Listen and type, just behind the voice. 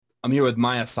I'm here with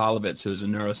Maya Solovitz, who is a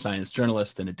neuroscience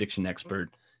journalist and addiction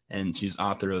expert, and she's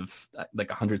author of like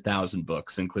 100,000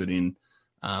 books, including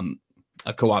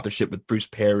a co-authorship with Bruce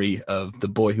Perry of The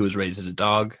Boy Who Was Raised as a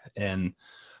Dog, and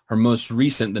her most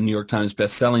recent, the New York Times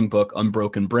best-selling book,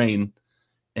 Unbroken Brain.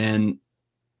 And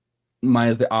Maya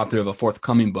is the author of a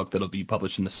forthcoming book that'll be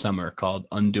published in the summer called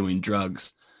Undoing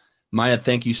Drugs. Maya,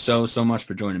 thank you so much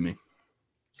for joining me.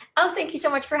 Oh, thank you so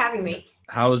much for having me.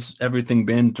 How's everything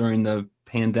been during the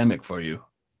pandemic for you?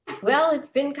 Well, it's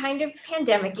been kind of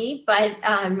pandemic-y, but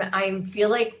I feel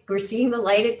like we're seeing the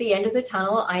light at the end of the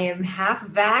tunnel. I am half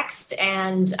vaxxed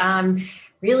and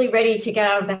really ready to get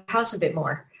out of the house a bit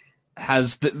more.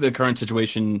 Has the current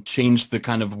situation changed the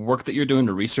kind of work that you're doing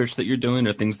or research that you're doing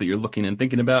or things that you're looking and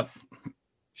thinking about?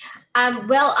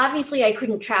 Well, obviously I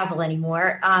couldn't travel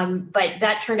anymore, but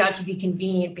that turned out to be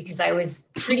convenient because I was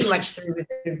pretty much through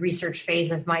the research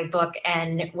phase of my book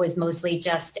and was mostly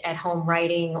just at home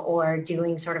writing or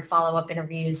doing sort of follow-up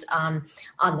interviews on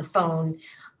the phone.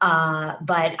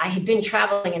 But I had been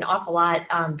traveling an awful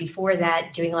lot before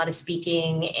that, doing a lot of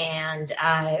speaking and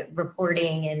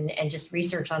reporting and just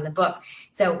research on the book.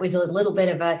 So it was a little bit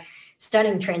of a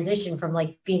stunning transition from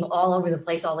like being all over the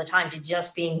place all the time to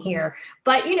just being here.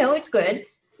 But, you know, it's good.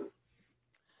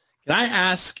 Can I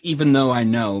ask, even though I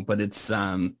know, but it's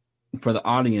for the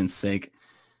audience sake,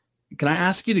 can I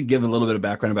ask you to give a little bit of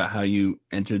background about how you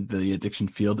entered the addiction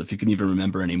field, if you can even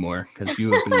remember anymore? Because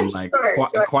you have been like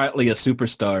Sure. quietly a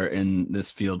superstar in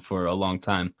this field for a long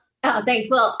time. Oh, thanks.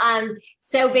 Well,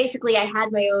 so basically I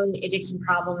had my own addiction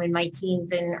problem in my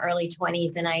teens and early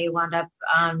 20s, and I wound up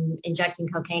injecting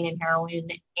cocaine and heroin,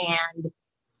 and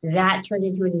that turned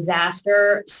into a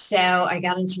disaster. So I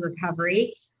got into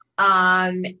recovery.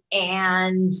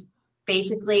 And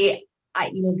basically,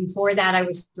 before that, I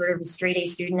was sort of a straight A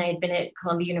student. I had been at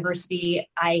Columbia University.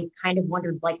 I kind of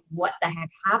wondered, like, what the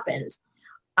heck happened?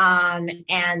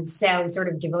 And so sort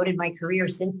of devoted my career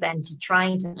since then to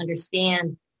trying to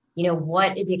understand,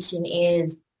 what addiction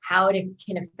is, how it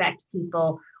can affect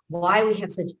people, why we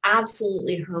have such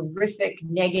absolutely horrific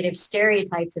negative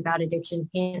stereotypes about addiction,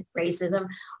 hint, racism.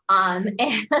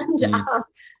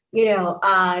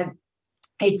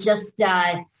 It just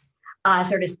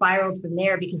sort of spiraled from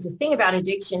there, because the thing about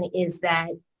addiction is that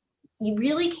you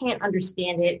really can't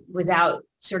understand it without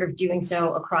sort of doing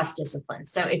so across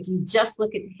disciplines. So if you just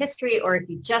look at the history, or if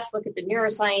you just look at the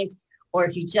neuroscience, or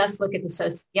if you just look at the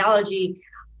sociology,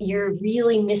 you're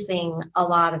really missing a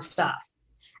lot of stuff.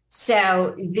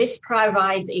 So this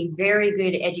provides a very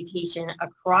good education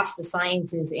across the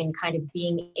sciences in kind of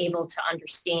being able to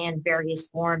understand various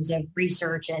forms of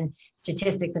research and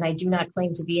statistics. And I do not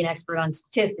claim to be an expert on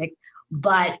statistics,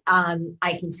 but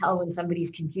I can tell when somebody's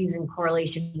confusing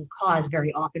correlation with cause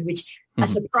very often, which a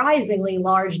surprisingly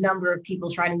large number of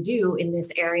people try to do in this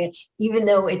area, even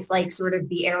though it's like sort of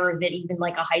the error that even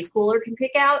like a high schooler can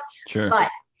pick out. Sure.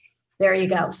 But there you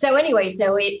go. So anyway, since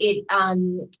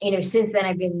then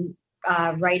I've been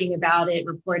writing about it,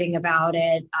 reporting about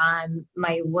it.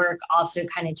 My work also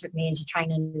kind of took me into trying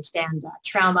to understand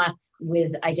trauma.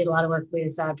 I did a lot of work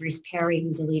with Bruce Perry,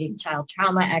 who's a leading child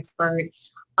trauma expert,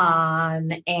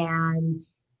 and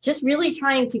just really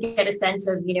trying to get a sense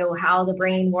of, how the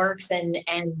brain works and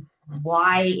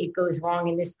why it goes wrong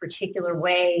in this particular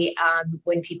way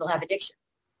when people have addiction.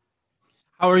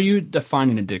 How are you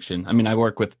defining addiction? I mean, I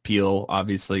work with Peel,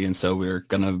 obviously, and so we're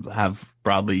going to have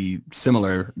broadly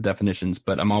similar definitions,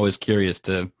 but I'm always curious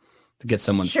to get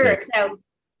someone's take. Sure.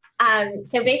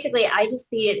 So basically, I just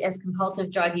see it as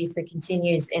compulsive drug use that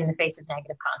continues in the face of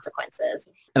negative consequences.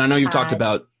 And I know you've talked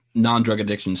about non-drug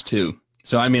addictions too.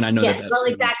 So, I mean, I know yes, well,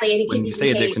 exactly. When you say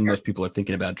addiction, most people are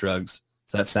thinking about drugs.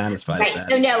 So that satisfies right.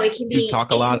 that. No, it can be. You talk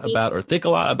a lot about or think a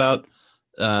lot about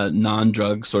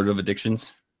non-drug sort of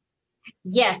addictions.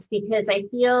 Yes, because I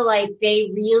feel like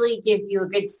they really give you a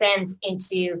good sense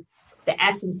into the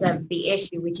essence of the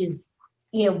issue, which is,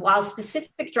 while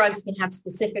specific drugs can have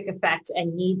specific effects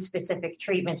and need specific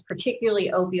treatments, particularly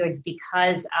opioids,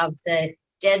 because of the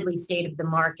deadly state of the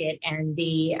market and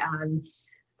the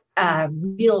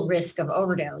real risk of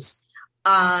overdose.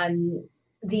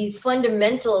 The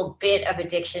fundamental bit of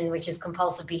addiction, which is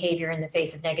compulsive behavior in the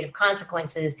face of negative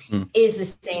consequences, is the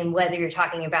same whether you're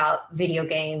talking about video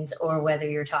games or whether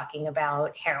you're talking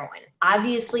about heroin.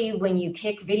 Obviously, when you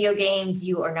kick video games,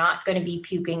 you are not going to be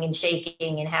puking and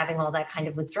shaking and having all that kind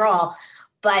of withdrawal.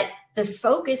 But the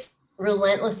focus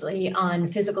relentlessly on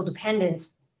physical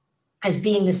dependence as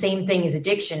being the same thing as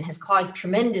addiction has caused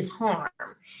tremendous harm.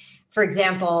 For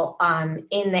example,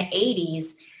 in the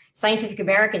 80s, Scientific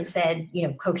American said,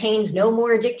 cocaine's no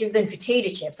more addictive than potato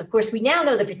chips. Of course, we now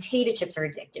know that potato chips are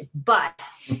addictive, but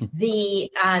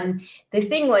the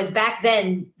thing was back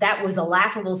then that was a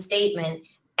laughable statement.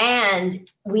 And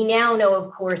we now know,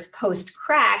 of course,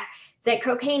 post-crack, that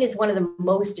cocaine is one of the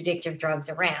most addictive drugs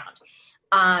around.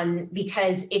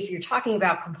 Because if you're talking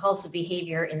about compulsive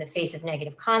behavior in the face of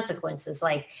negative consequences,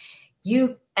 like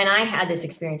you, and I had this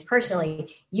experience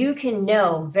personally, you can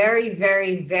know very,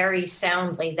 very, very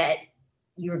soundly that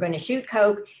you're going to shoot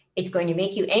coke. It's going to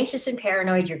make you anxious and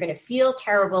paranoid. You're going to feel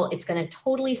terrible. It's going to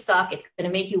totally suck. It's going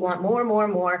to make you want more and more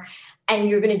and more. And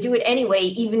you're going to do it anyway,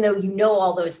 even though you know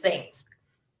all those things.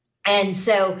 And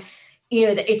so,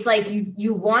 it's like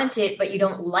you want it, but you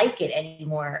don't like it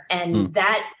anymore. And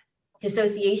that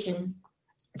dissociation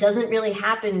doesn't really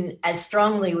happen as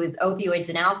strongly with opioids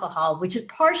and alcohol, which is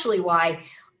partially why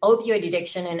opioid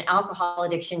addiction and alcohol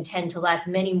addiction tend to last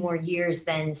many more years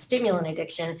than stimulant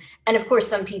addiction. And of course,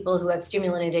 some people who have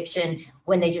stimulant addiction,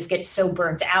 when they just get so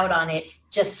burnt out on it,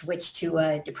 just switch to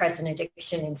a depressant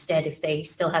addiction instead if they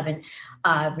still haven't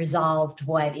resolved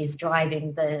what is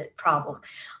driving the problem.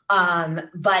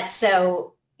 But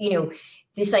so,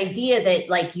 this idea that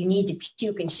like you need to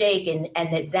puke and shake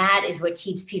and that is what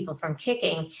keeps people from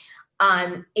kicking,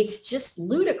 it's just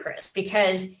ludicrous,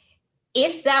 because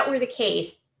if that were the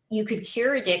case, you could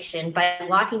cure addiction by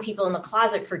locking people in the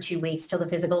closet for 2 weeks till the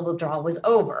physical withdrawal was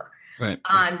over. Right.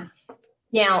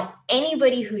 Now,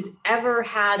 anybody who's ever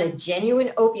had a genuine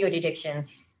opioid addiction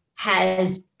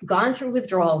has gone through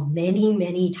withdrawal many,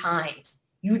 many times.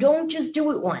 You don't just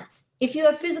do it once. If you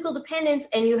have physical dependence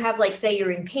and you have, like, say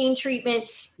you're in pain treatment,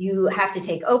 you have to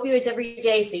take opioids every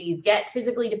day, so you get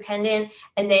physically dependent,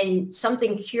 and then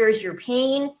something cures your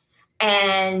pain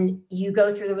and you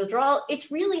go through the withdrawal,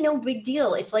 it's really no big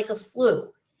deal. It's like a flu.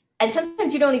 And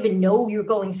sometimes you don't even know you're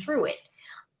going through it.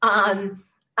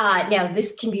 Now,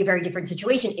 this can be a very different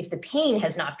situation if the pain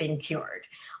has not been cured.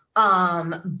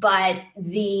 But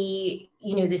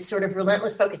this sort of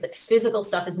relentless focus that physical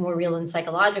stuff is more real than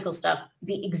psychological stuff,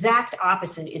 the exact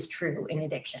opposite is true in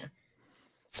addiction.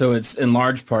 So it's in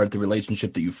large part the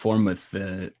relationship that you form with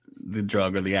the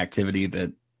drug or the activity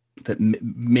that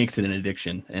makes it an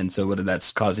addiction. And so whether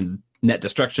that's causing net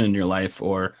destruction in your life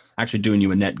or actually doing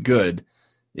you a net good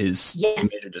is a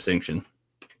major distinction.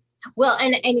 Well,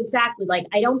 and exactly, like,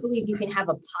 I don't believe you can have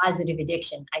a positive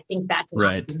addiction. I think that's an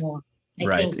oxymoron.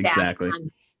 I think exactly.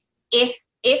 That,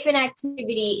 if an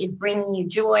activity is bringing you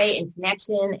joy and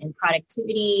connection and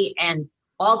productivity and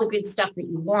all the good stuff that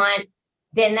you want,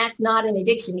 then that's not an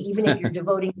addiction, even if you're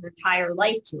devoting your entire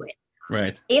life to it.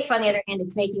 Right. If, on the other hand,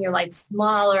 it's making your life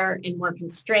smaller and more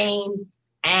constrained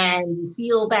and you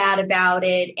feel bad about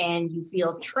it and you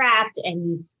feel trapped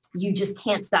and you just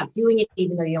can't stop doing it,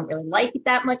 even though you don't really like it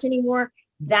that much anymore,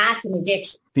 that's an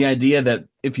addiction. The idea that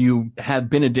if you have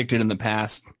been addicted in the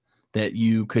past, that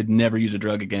you could never use a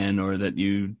drug again, or that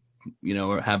you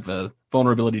have a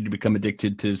vulnerability to become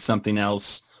addicted to something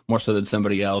else more so than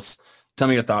somebody else. Tell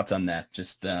me your thoughts on that,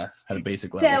 just at a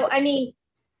basic level. So, I mean,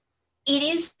 it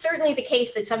is certainly the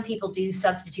case that some people do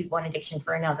substitute one addiction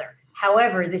for another.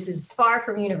 However, this is far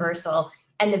from universal.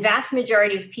 And the vast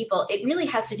majority of people, it really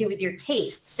has to do with your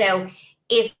taste. So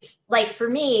if, like for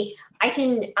me, I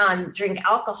can drink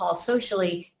alcohol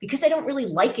socially because I don't really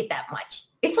like it that much.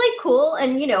 It's like cool.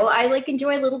 And, I like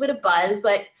enjoy a little bit of buzz,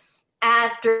 but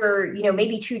after,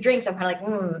 maybe 2 drinks, I'm kind of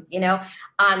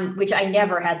like, which I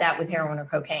never had that with heroin or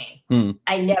cocaine.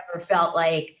 I never felt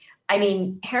like,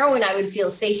 heroin, I would feel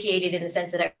satiated in the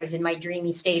sense that I was in my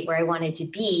dreamy state where I wanted to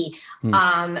be.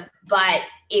 But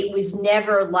it was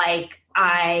never like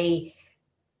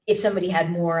if somebody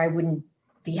had more, I wouldn't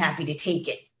be happy to take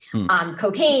it.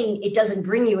 Cocaine, it doesn't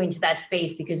bring you into that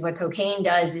space because what cocaine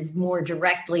does is more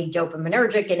directly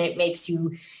dopaminergic, and it makes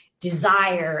you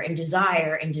desire and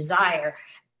desire and desire.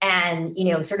 And,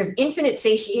 sort of infinite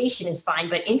satiation is fine,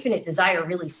 but infinite desire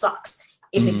really sucks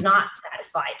if it's not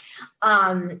satisfied.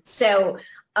 So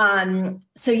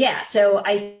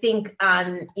I think,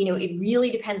 it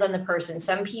really depends on the person.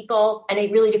 Some people, and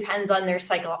it really depends on their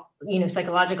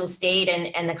psychological state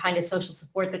and the kind of social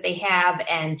support that they have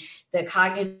and the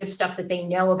cognitive stuff that they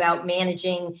know about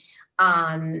managing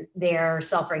their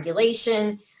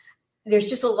self-regulation. There's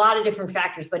just a lot of different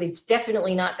factors, but it's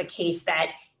definitely not the case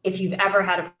that if you've ever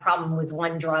had a problem with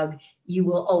one drug, you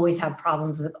will always have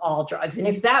problems with all drugs. And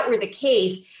if that were the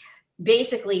case,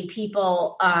 basically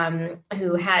people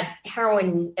who had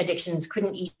heroin addictions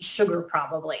couldn't eat sugar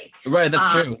probably. Right,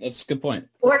 that's true. That's a good point.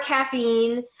 Or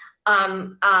caffeine.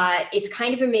 It's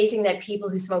kind of amazing that people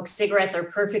who smoke cigarettes are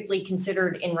perfectly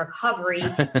considered in recovery,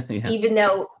 even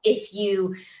though if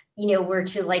you were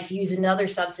to like use another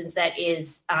substance that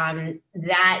is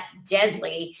that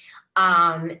deadly,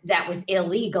 that was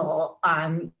illegal,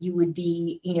 you would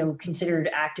be, considered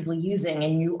actively using,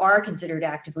 and you are considered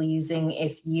actively using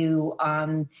if you,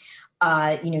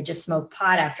 just smoke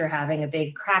pot after having a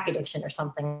big crack addiction or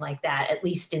something like that, at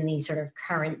least in the sort of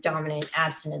current dominant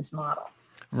abstinence model.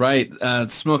 Right.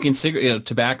 Smoking cigarette,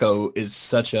 tobacco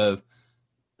is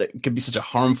it can be such a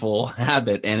harmful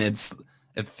habit. And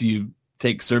if you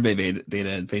take survey data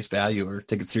at face value or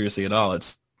take it seriously at all,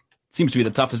 it seems to be the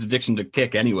toughest addiction to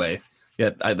kick anyway. Yeah,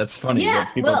 that's funny. Yeah,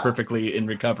 people are perfectly in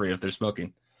recovery if they're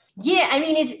smoking. Yeah, I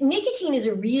mean, nicotine is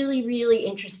a really, really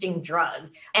interesting drug.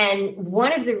 And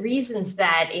one of the reasons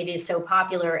that it is so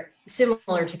popular,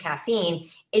 similar to caffeine,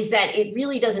 is that it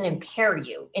really doesn't impair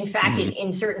you. In fact,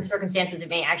 in certain circumstances, it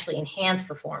may actually enhance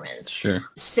performance. Sure.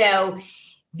 So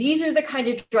these are the kind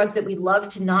of drugs that we love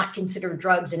to not consider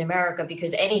drugs in America,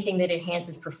 because anything that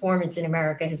enhances performance in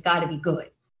America has got to be good.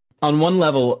 On one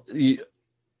level,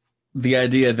 the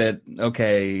idea that,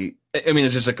 okay, I mean,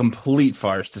 it's just a complete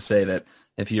farce to say that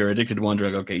if you're addicted to one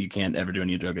drug, okay, you can't ever do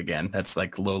any drug again. That's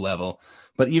like low level.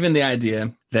 But even the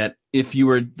idea that if you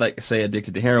were, like, say,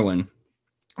 addicted to heroin,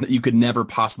 that you could never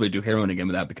possibly do heroin again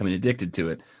without becoming addicted to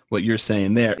it. What you're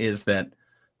saying there is that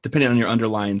depending on your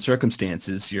underlying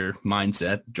circumstances, your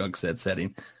mindset, drug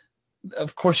setting,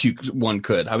 of course one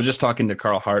could. I was just talking to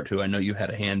Carl Hart, who I know you had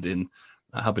a hand in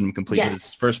helping him complete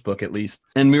his first book, at least.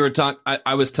 And we were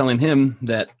I was telling him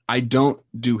that I don't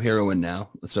do heroin now.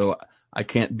 So I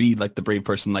can't be like the brave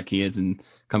person like he is and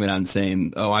coming out and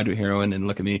saying, oh, I do heroin and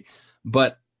look at me.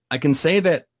 But I can say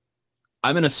that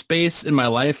I'm in a space in my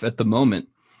life at the moment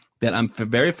that I'm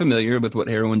very familiar with what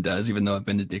heroin does, even though I've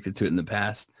been addicted to it in the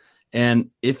past.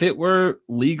 And if it were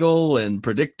legal and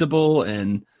predictable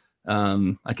and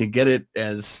I could get it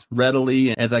as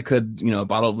readily as I could, a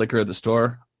bottle of liquor at the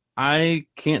store, I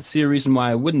can't see a reason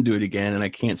why I wouldn't do it again. And I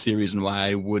can't see a reason why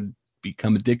I would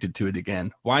become addicted to it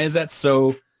again. Why is that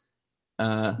so?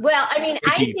 Well, I mean,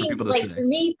 I think, like, for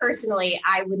me personally,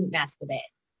 I wouldn't mess with it.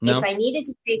 No. If I needed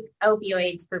to take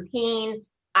opioids for pain,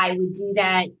 I would do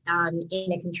that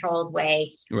in a controlled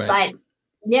way. Right. But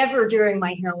never during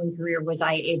my heroin career was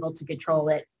I able to control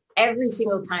it. Every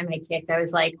single time I kicked, I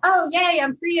was like, oh, yay,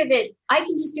 I'm free of it. I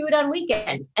can just do it on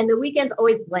weekends. And the weekends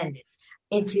always blended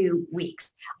into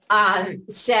weeks.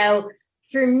 So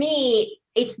for me,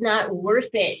 it's not worth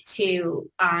it to,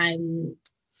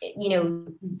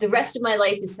 the rest of my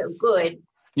life is so good.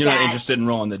 You're not interested in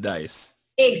rolling the dice.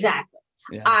 Exactly.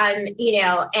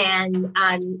 Yeah.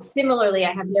 And similarly,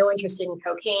 I have no interest in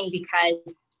cocaine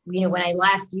because, when I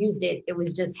last used it, it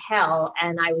was just hell.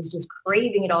 And I was just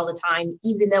craving it all the time,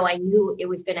 even though I knew it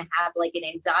was going to have like an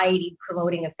anxiety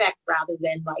promoting effect rather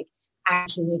than like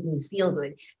actually making me feel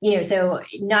good, so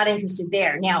not interested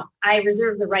there. Now, I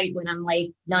reserve the right when I'm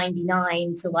like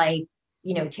 99 to like,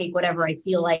 take whatever I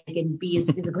feel like and be as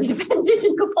physically dependent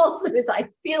and compulsive as I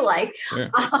feel like. Sure.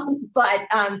 But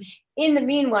in the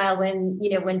meanwhile,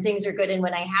 when things are good and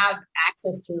when I have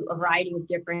access to a variety of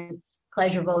different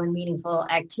pleasurable and meaningful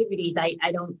activities,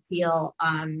 I don't feel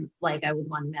like I would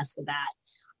want to mess with that.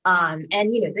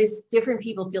 And there's different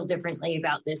people feel differently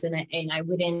about this, and I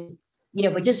wouldn't,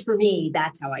 but just for me,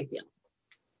 that's how I feel.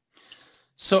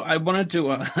 So I wanted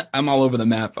to, I'm all over the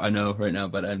map, I know right now,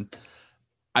 but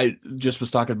I just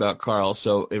was talking about Carl,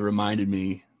 so it reminded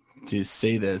me to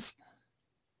say this.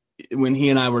 When he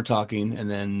and I were talking, and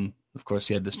then, of course,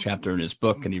 he had this chapter in his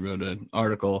book, and he wrote an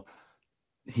article,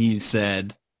 he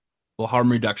said, well,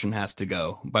 harm reduction has to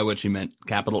go, by which he meant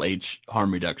capital H,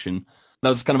 harm reduction. That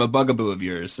was kind of a bugaboo of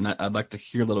yours, and I'd like to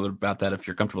hear a little bit about that if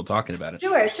you're comfortable talking about it.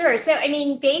 Sure. So, I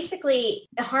mean, basically,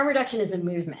 harm reduction is a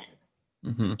movement.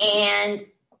 Mm-hmm. And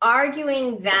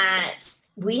arguing that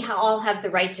we all have the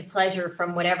right to pleasure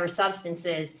from whatever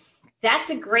substances, that's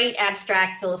a great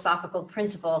abstract philosophical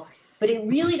principle, but it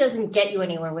really doesn't get you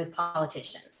anywhere with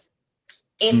politicians.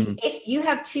 If you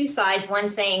have two sides, one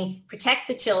saying protect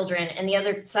the children and the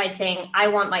other side saying I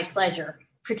want my pleasure,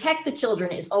 protect the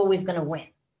children is always going to win.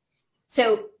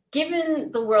 So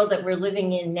given the world that we're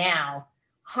living in now,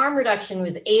 harm reduction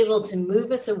was able to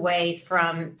move us away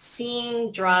from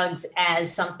seeing drugs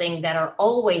as something that are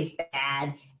always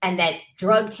bad and that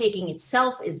drug taking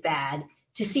itself is bad,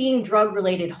 to seeing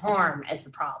drug-related harm as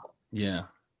the problem. Yeah.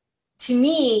 To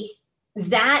me,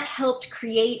 that helped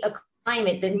create a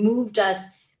climate that moved us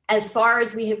as far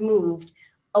as we have moved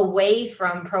away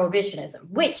from prohibitionism,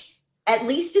 which, at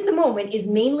least at the moment, is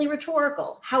mainly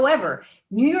rhetorical. However,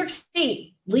 New York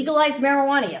State legalized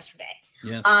marijuana yesterday.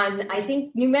 Yes. I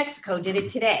think New Mexico did it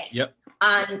today. Yep.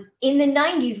 In the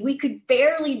 90s, we could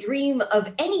barely dream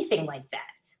of anything like that.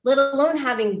 let alone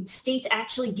having states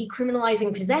actually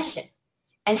decriminalizing possession.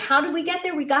 And how did we get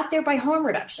there? We got there by harm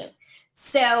reduction.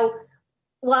 So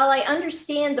while I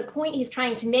understand the point he's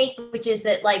trying to make, which is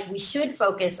that like we should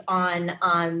focus on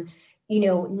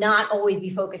not always be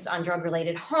focused on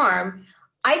drug-related harm,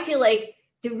 I feel like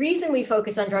the reason we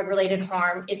focus on drug-related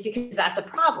harm is because that's a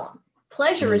problem.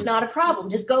 Pleasure is not a problem.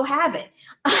 Just go have it.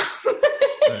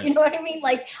 Right. You know what I mean?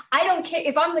 Like, I don't care.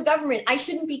 If I'm the government, I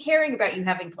shouldn't be caring about you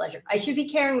having pleasure. I should be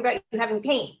caring about you having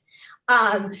pain.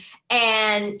 And,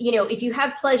 if you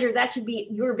have pleasure, that should be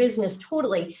your business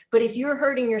totally. But if you're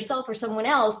hurting yourself or someone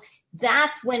else,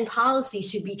 that's when policy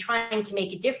should be trying to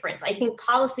make a difference. I think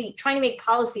trying to make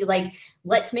policy like,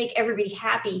 let's make everybody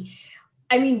happy.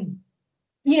 I mean,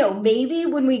 maybe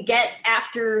when we get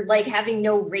after like having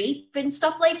no rape and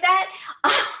stuff like that.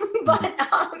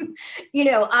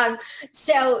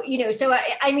 So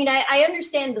I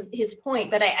understand his point,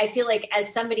 but I feel like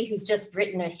as somebody who's just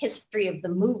written a history of the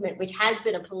movement, which has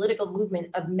been a political movement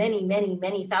of many, many,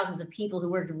 many thousands of people who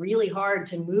worked really hard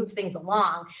to move things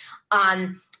along.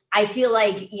 I feel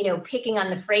like, picking on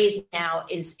the phrase now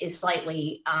is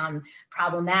slightly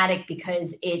problematic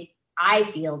because I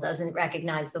feel doesn't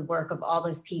recognize the work of all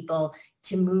those people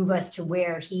to move us to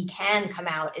where he can come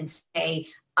out and say,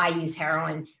 I use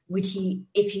heroin, which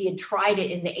if he had tried it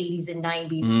in the 80s and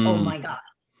 90s, oh my God.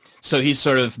 So he's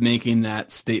sort of making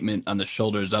that statement on the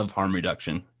shoulders of harm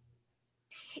reduction.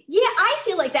 Yeah, I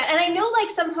feel like that. And I know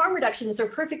like some harm reductionists are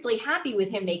perfectly happy with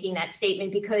him making that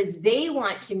statement because they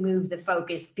want to move the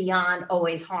focus beyond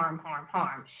always harm.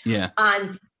 Yeah.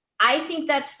 I think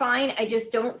that's fine. I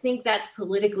just don't think that's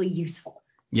politically useful.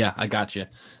 Yeah, I got you.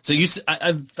 So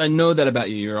I know that about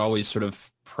you. You're always sort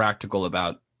of practical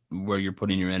about where you're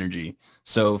putting your energy.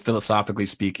 So philosophically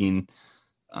speaking,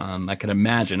 I can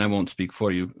imagine, I won't speak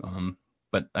for you,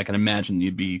 but I can imagine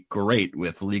you'd be great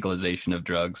with legalization of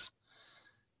drugs.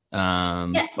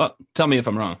 Yeah. Well, tell me if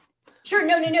I'm wrong. Sure.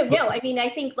 No. I mean, I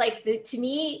think like to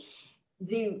me,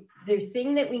 the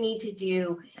thing that we need to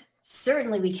do,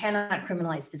 certainly we cannot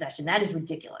criminalize possession. That is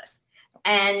ridiculous.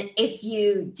 And if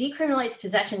you decriminalize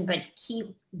possession but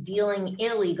keep dealing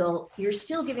illegal, you're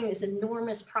still giving this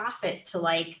enormous profit to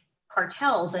like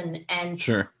cartels and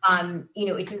sure.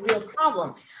 It's a real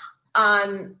problem.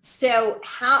 So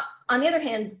how, on the other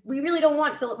hand, we really don't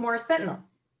want Philip Morris fentanyl,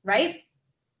 right?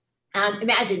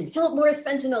 Imagine Philip Morris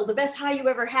fentanyl, the best high you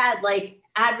ever had, like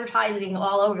advertising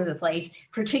all over the place,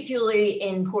 particularly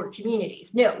in poor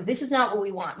communities. No, this is not what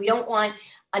we want. We don't want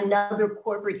another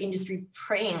corporate industry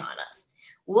preying on us.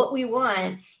 What we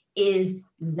want is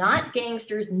not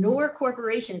gangsters nor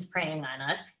corporations preying on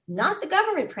us, not the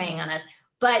government preying on us,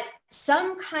 but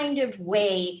some kind of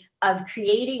way of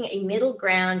creating a middle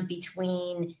ground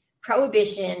between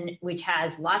prohibition, which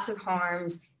has lots of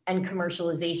harms, and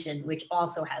commercialization, which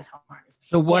also has harms.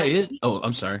 So what is? Oh,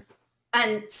 I'm sorry.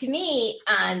 And to me,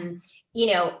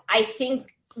 I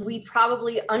think we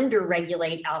probably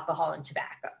under-regulate alcohol and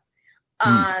tobacco.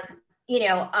 I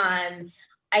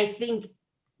think,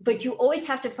 but you always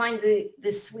have to find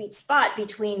the sweet spot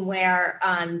between where,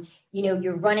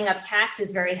 you're running up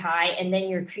taxes very high and then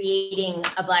you're creating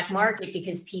a black market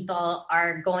because people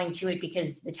are going to it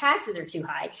because the taxes are too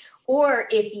high. Or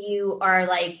if you are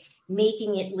like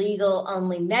making it legal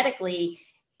only medically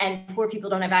and poor people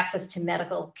don't have access to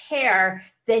medical care,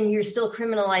 then you're still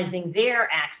criminalizing their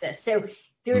access. So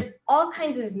there's all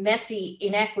kinds of messy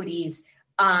inequities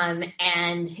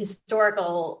and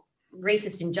historical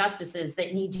racist injustices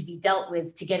that need to be dealt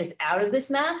with to get us out of this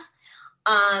mess.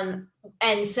 What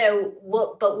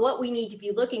we need to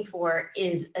be looking for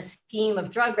is a scheme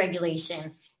of drug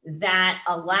regulation that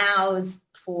allows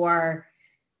for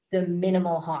the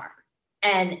minimal harm.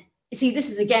 And see,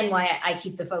 this is again why I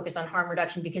keep the focus on harm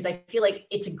reduction, because I feel like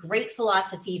it's a great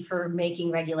philosophy for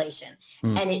making regulation.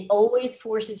 And it always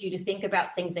forces you to think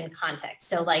about things in context.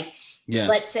 So like,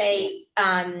 let's say,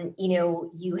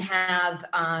 you have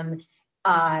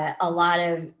a lot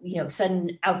of,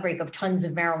 sudden outbreak of tons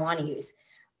of marijuana use.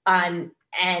 And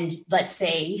let's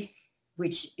say,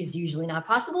 which is usually not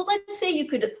possible, let's say you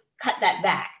could cut that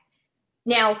back.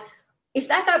 Now, if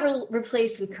that got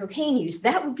replaced with cocaine use,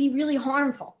 that would be really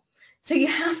harmful. So you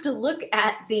have to look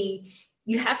at the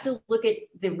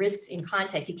risks in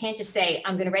context. You can't just say,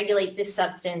 I'm going to regulate this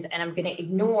substance and I'm going to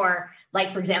ignore,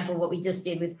 like, for example, what we just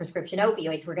did with prescription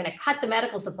opioids. We're going to cut the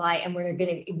medical supply and we're going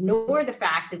to ignore the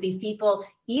fact that these people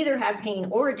either have pain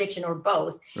or addiction or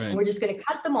both. Right. And we're just going to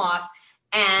cut them off.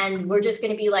 And we're just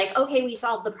going to be like, okay, we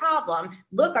solved the problem.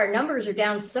 Look, our numbers are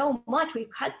down so much. We've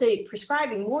cut the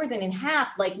prescribing more than in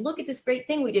half. Like, look at this great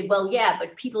thing we did. Well, yeah,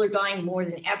 but people are dying more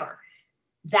than ever.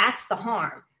 That's the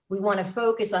harm. We want to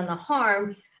focus on the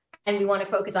harm and we want to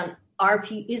focus on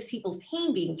is people's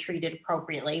pain being treated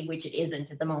appropriately, which it isn't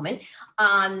at the moment.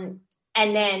 And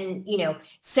then,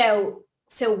 so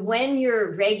when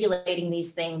you're regulating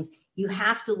these things, you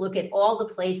have to look at all the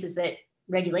places that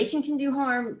regulation can do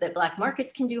harm, that black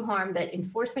markets can do harm, that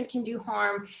enforcement can do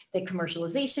harm, that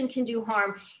commercialization can do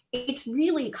harm. It's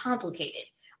really complicated.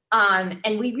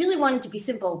 And we really want it to be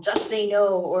simple, just say no,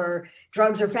 or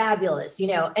drugs are fabulous,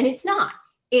 and it's not.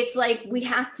 It's like we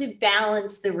have to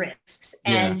balance the risks.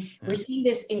 And we're seeing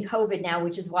this in COVID now,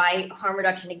 which is why harm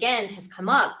reduction again has come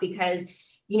up, because,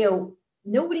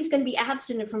 nobody's going to be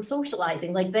abstinent from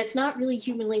socializing. Like, that's not really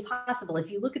humanly possible. If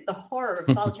you look at the horror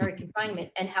of solitary confinement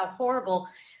and how horrible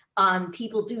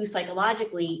people do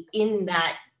psychologically in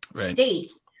that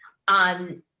state,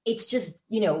 it's just,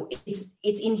 it's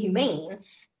inhumane,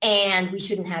 and we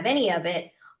shouldn't have any of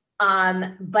it.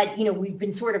 But, we've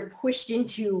been sort of pushed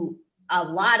into a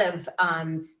lot of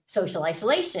social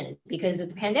isolation because of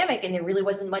the pandemic, and there really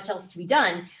wasn't much else to be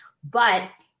done. But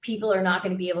people are not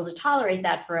going to be able to tolerate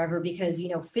that forever because,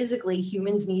 physically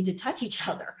humans need to touch each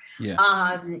other.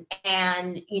 And,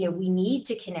 we need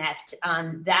to connect.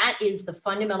 That is the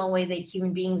fundamental way that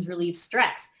human beings relieve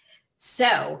stress.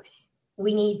 So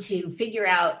we need to figure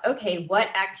out, okay, what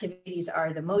activities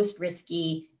are the most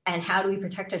risky and how do we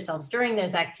protect ourselves during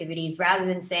those activities, rather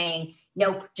than saying,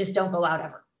 nope, just don't go out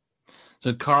ever.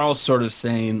 So Carl's sort of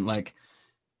saying, like,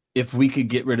 if we could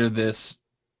get rid of this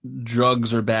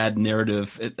drugs are bad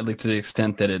narrative, like to the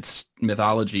extent that it's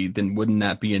mythology, then wouldn't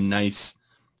that be a nice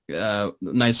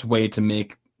way to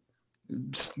make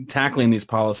tackling these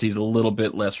policies a little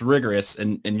bit less rigorous?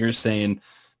 And you're saying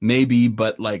maybe,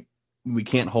 but like we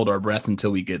can't hold our breath until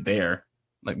we get there.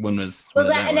 Like that's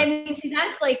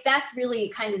really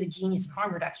kind of the genius of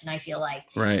harm reduction, I feel like,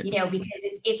 right?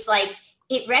 Because it's like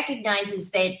it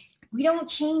recognizes that we don't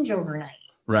change overnight.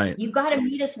 Right. You've got to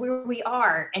meet us where we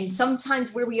are. And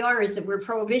sometimes where we are is that we're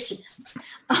prohibitionists.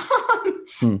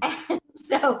 And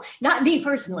so, not me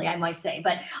personally, I might say,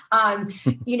 but,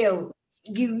 you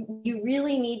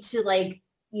really need to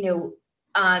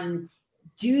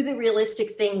do the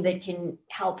realistic thing that can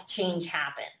help change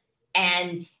happen.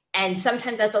 And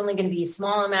sometimes that's only going to be a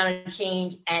small amount of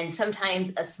change. And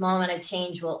sometimes a small amount of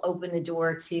change will open the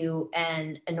door to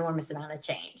an enormous amount of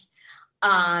change.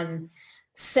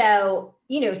 So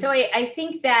I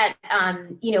think that,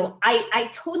 I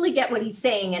totally get what he's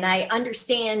saying, and I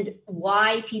understand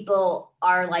why people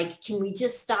are like, can we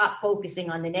just stop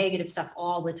focusing on the negative stuff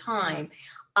all the time?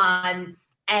 And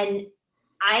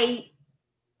I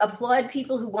applaud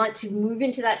people who want to move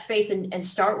into that space and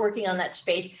start working on that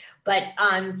space. But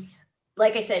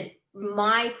like I said,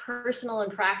 my personal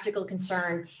and practical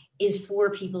concern is for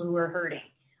people who are hurting.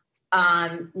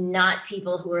 Not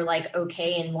people who are like,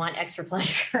 okay, and want extra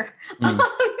pleasure. And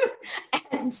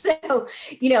so,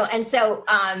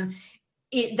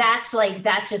 that's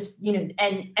just,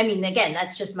 and I mean, again,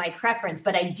 that's just my preference,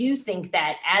 but I do think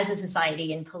that as a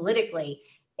society and politically,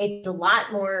 it's a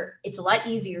lot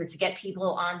easier to get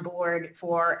people on board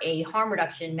for a harm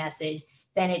reduction message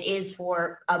than it is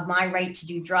for a my right to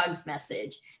do drugs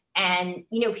message. And,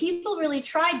 people really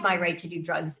tried my right to do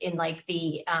drugs in like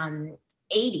the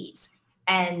 80s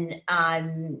and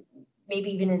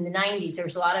maybe even in the 90s. There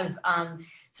was a lot of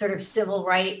sort of not civil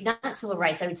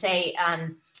rights, I would say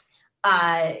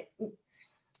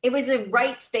it was a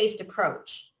rights-based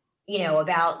approach,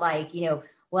 about like,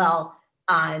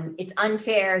 it's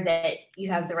unfair that you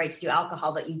have the right to do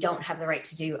alcohol, but you don't have the right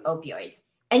to do opioids.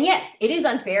 And yes, it is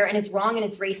unfair and it's wrong and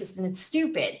it's racist and it's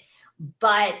stupid.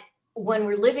 But when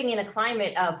we're living in a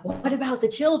climate of what about the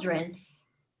children,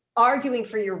 arguing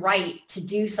for your right to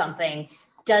do something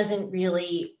doesn't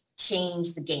really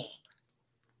change the game.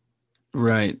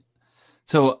 Right.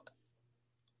 So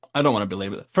I don't want to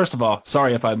belabor it. First of all,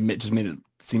 sorry if I just made it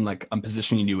seem like I'm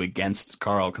positioning you against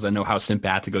Carl, because I know how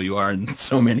simpatico you are in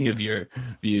so many of your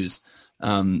views.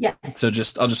 Yes. So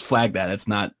I'll just flag that. That's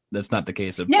not the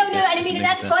case. No, and I mean,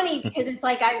 that's funny because it's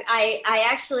like,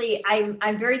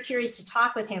 I'm very curious to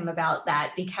talk with him about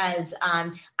that, because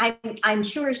I'm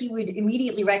sure he would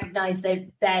immediately recognize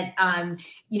that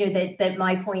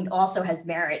my point also has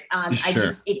merit.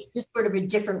 Sure. It's just sort of a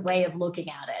different way of looking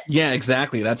at it. Yeah,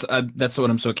 exactly. That's what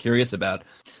I'm so curious about.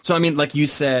 So, I mean, like you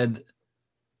said,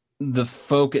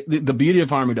 the beauty of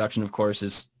harm reduction, of course,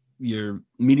 is you're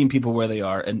meeting people where they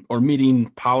are, or meeting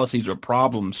policies or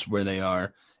problems where they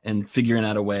are, and figuring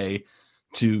out a way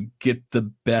to get the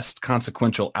best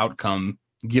consequential outcome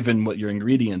given what your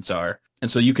ingredients are.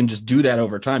 And so you can just do that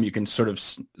over time. You can sort of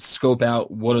scope out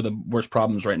what are the worst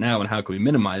problems right now and how can we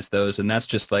minimize those. And that's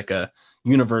just like a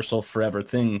universal forever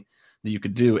thing that you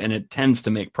could do, and it tends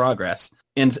to make progress.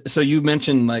 And so you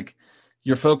mentioned like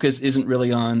your focus isn't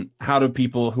really on how do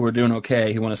people who are doing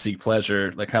okay, who want to seek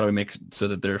pleasure, like how do we make so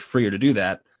that they're freer to do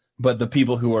that? But the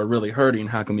people who are really hurting,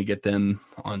 how can we get them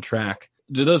on track?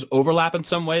 Do those overlap in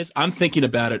some ways? I'm thinking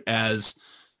about it as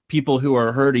people who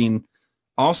are hurting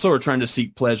also are trying to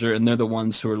seek pleasure, and they're the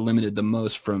ones who are limited the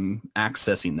most from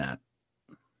accessing that.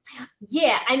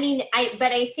 Yeah, I mean,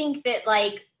 but I think that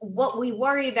like what we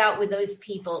worry about with those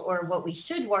people, or what we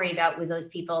should worry about with those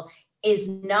people, is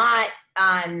not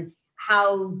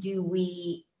how do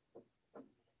we.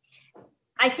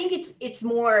 I think it's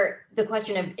more the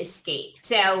question of escape.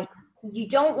 So you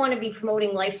don't want to be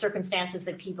promoting life circumstances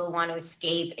that people want to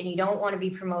escape, and you don't want to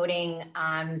be promoting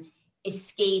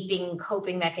escaping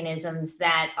coping mechanisms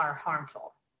that are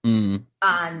harmful. Mm.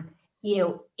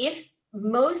 If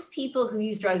most people who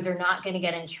use drugs are not going to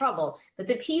get in trouble, but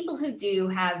the people who do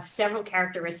have several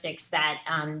characteristics that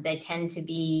that tend to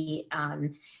be,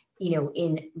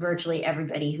 in virtually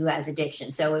everybody who has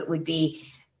addiction. So it would be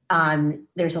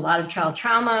there's a lot of child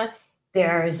trauma.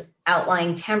 There's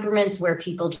outlying temperaments where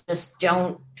people just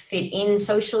don't fit in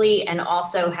socially, and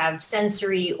also have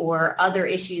sensory or other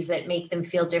issues that make them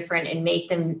feel different and make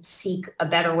them seek a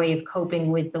better way of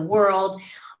coping with the world.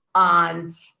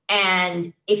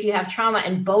 And if you have trauma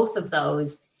in both of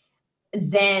those,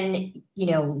 then,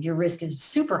 your risk is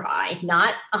super high,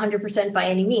 not 100% by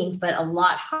any means, but a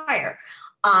lot higher.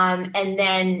 And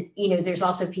then, there's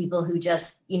also people who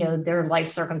just, their life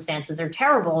circumstances are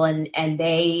terrible, and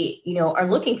they, are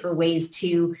looking for ways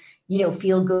to,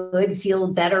 feel good, feel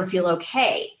better, feel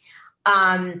okay.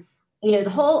 The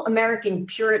whole American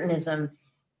Puritanism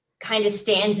kind of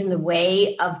stands in the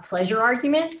way of pleasure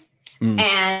arguments. Mm.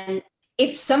 And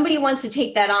if somebody wants to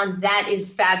take that on, that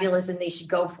is fabulous, and they should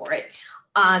go for it.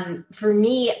 For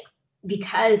me,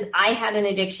 because I had an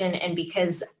addiction, and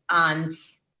because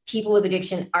people with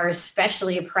addiction are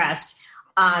especially oppressed,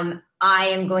 I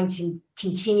am going to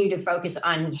continue to focus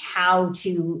on how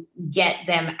to get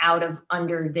them out of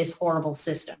under this horrible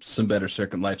system. Some better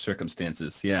life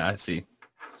circumstances. Yeah, I see.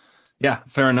 Yeah,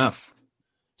 fair enough.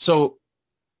 So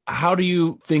how do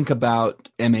you think about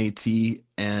MAT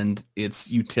and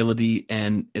its utility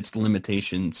and its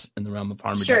limitations in the realm of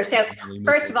harm reduction? Sure. So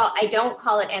first of all, I don't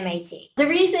call it MAT. The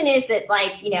reason is that,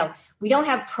 we don't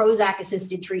have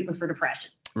Prozac-assisted treatment for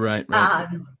depression. Right.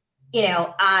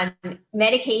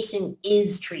 Medication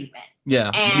is treatment.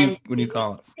 Yeah. And what do you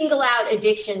call it? Single out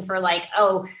addiction for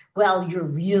your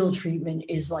real treatment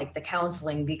is like the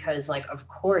counseling, because of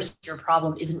course your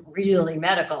problem isn't really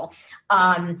medical.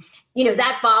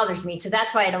 That bothers me. So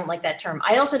that's why I don't like that term.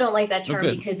 I also don't like that term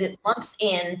because it lumps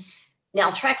in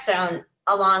naltrexone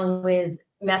along with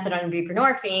methadone and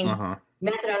buprenorphine. Uh-huh.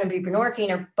 Methadone and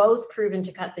buprenorphine are both proven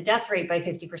to cut the death rate by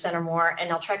 50% or more, and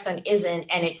naltrexone isn't,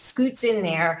 and it scoots in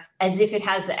there as if it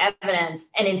has the evidence,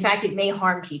 and in fact, it may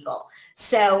harm people.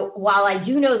 So while I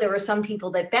do know there are some people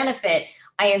that benefit,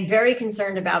 I am very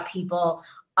concerned about people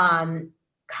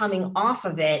coming off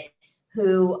of it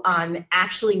who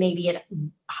actually may be at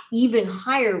even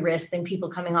higher risk than people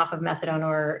coming off of methadone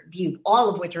or bupe, all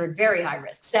of which are at very high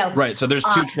risk. So right. So there's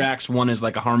two tracks. One is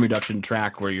like a harm reduction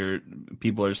track where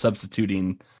people are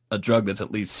substituting a drug that's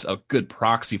at least a good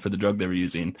proxy for the drug they were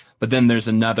using. But then there's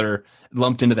another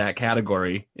lumped into that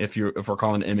category. If we're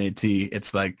calling it MAT,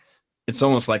 it's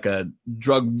almost like a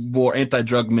drug war,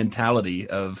 anti-drug mentality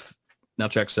of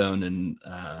naltrexone and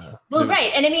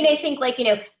right. And I mean, I think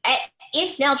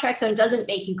if naltrexone doesn't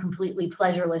make you completely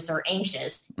pleasureless or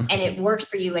anxious, and it works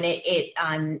for you, and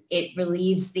it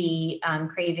relieves the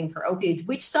craving for opioids,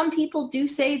 which some people do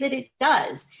say that it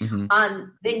does,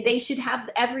 then they should have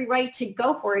every right to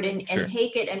go for it and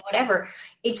take it and whatever.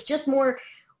 It's just more,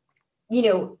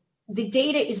 the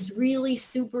data is really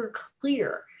super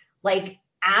clear. Like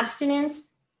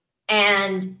abstinence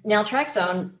and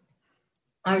naltrexone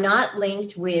are not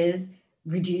linked with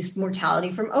reduced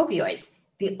mortality from opioids.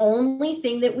 The only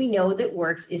thing that we know that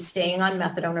works is staying on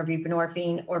methadone or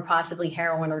buprenorphine or possibly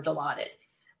heroin or Dilaudid,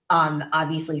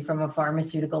 obviously from a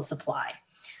pharmaceutical supply.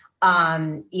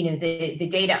 The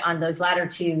data on those latter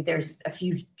two, there's a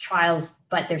few trials,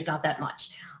 but there's not that much.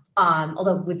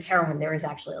 Although with heroin, there is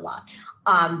actually a lot.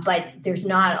 But there's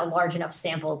not a large enough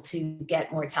sample to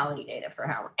get mortality data for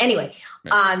heroin. Anyway,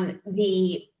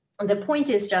 the point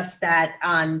is just that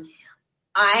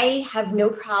I have no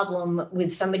problem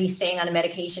with somebody staying on a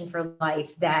medication for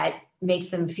life that makes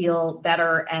them feel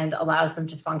better and allows them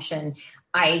to function.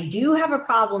 I do have a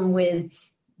problem with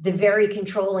the very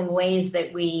controlling ways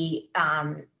that we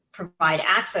provide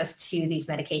access to these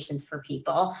medications for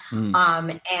people.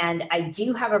 And I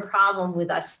do have a problem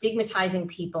with us stigmatizing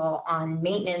people on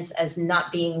maintenance as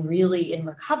not being really in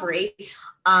recovery,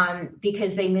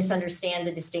 because they misunderstand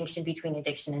the distinction between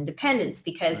addiction and dependence.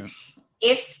 Because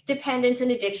if dependence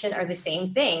and addiction are the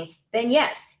same thing, then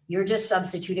yes, you're just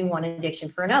substituting one addiction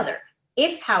for another.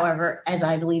 If, however, as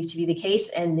I believe to be the case,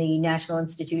 and the National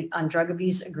Institute on Drug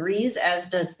Abuse agrees, as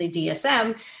does the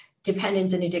DSM,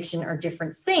 dependence and addiction are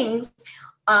different things,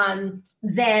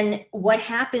 then what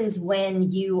happens when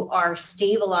you are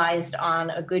stabilized on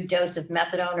a good dose of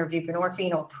methadone or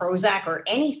buprenorphine or Prozac or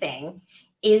anything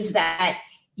is that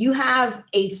you have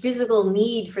a physical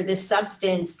need for this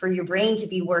substance for your brain to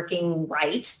be working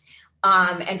right,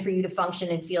 and for you to function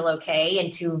and feel okay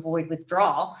and to avoid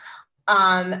withdrawal.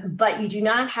 But you do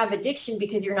not have addiction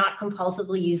because you're not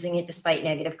compulsively using it despite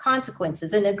negative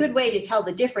consequences. And a good way to tell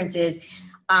the difference is,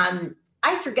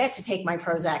 I forget to take my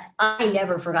Prozac. I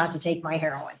never forgot to take my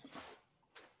heroin.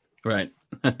 Right.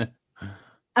 Right?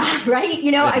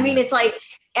 I mean, it's like,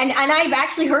 and I've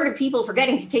actually heard of people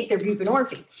forgetting to take their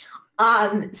buprenorphine.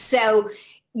 So,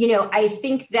 I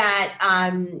think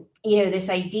that, this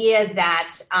idea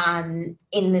that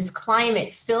in this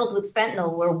climate filled with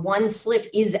fentanyl, where one slip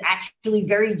is actually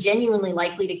very genuinely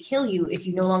likely to kill you if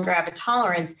you no longer have a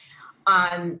tolerance,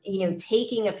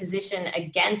 taking a position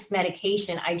against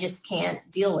medication, I just can't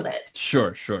deal with it.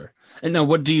 Sure. And now,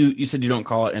 what do you said you don't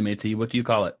call it MAT. What do you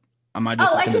call it? Am I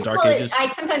just in the dark ages?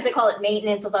 Sometimes I call it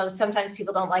maintenance, although sometimes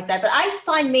people don't like that. But I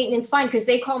find maintenance fine because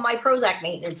they call my Prozac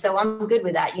maintenance. So I'm good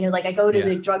with that. Like I go to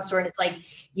the drugstore and it's like,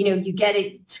 you get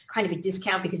it kind of a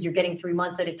discount because you're getting 3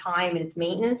 months at a time and it's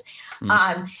maintenance.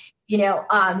 And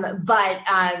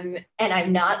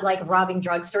I'm not like robbing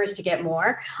drugstores to get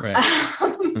more, right.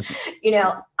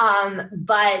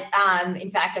 But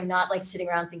in fact, I'm not like sitting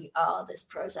around thinking, oh, this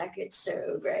Prozac is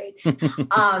so great.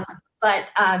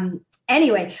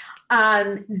 Anyway,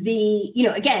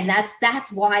 again,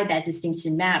 that's why that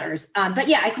distinction matters. But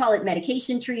yeah, I call it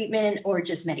medication treatment or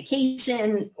just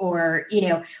medication or,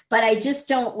 but I just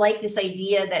don't like this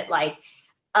idea that like,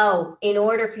 oh, in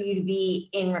order for you to be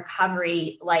in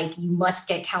recovery, like you must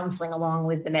get counseling along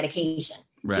with the medication.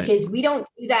 Right. Because we don't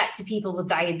do that to people with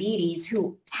diabetes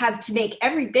who have to make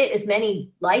every bit as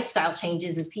many lifestyle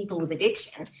changes as people with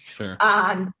addiction. Sure.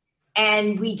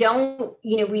 And we don't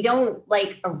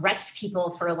like arrest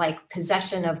people for like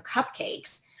possession of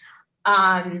cupcakes,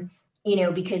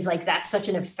 because like that's such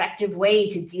an effective way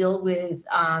to deal with,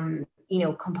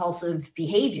 compulsive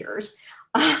behaviors.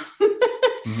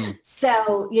 Mm-hmm.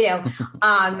 So,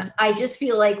 I just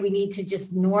feel like we need to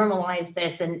just normalize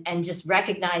this and just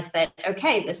recognize that,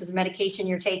 okay, this is a medication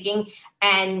you're taking.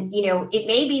 And, it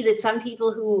may be that some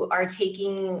people who are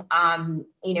taking,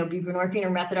 buprenorphine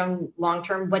or methadone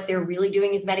long-term, what they're really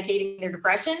doing is medicating their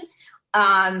depression.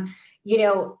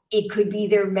 It could be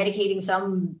they're medicating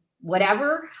some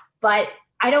whatever, but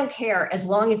I don't care as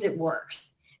long as it works.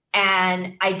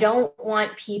 And I don't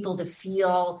want people to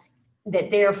feel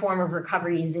that their form of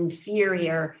recovery is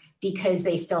inferior because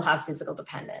they still have physical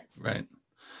dependence. Right.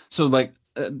 So like,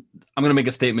 I'm going to make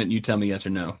a statement. You tell me yes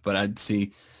or no, but I'd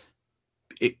see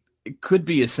it could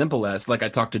be as simple as like, I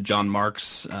talked to John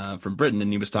Marks from Britain,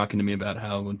 and he was talking to me about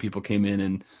how when people came in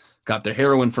and got their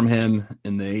heroin from him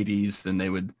in the 80s, then they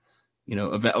would,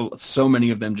 so many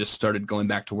of them just started going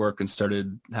back to work and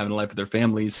started having a life with their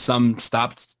families. Some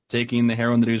stopped taking the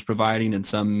heroin that he was providing and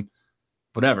some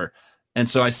whatever. And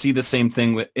so I see the same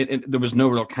thing with it. There was no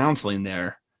real counseling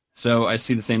there. So I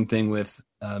see the same thing with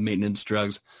maintenance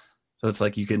drugs. So it's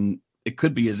like it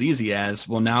could be as easy as,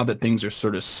 well, now that things are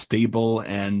sort of stable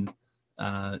and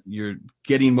you're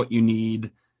getting what you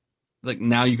need, like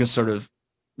now you can sort of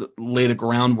lay the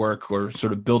groundwork or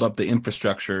sort of build up the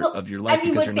infrastructure of your life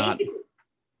because you're not.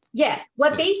 Yeah.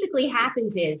 What basically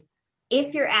happens is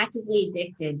if you're actively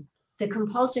addicted, the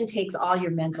compulsion takes all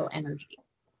your mental energy.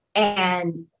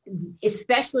 And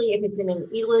especially if it's in an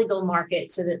illegal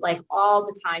market, so that like all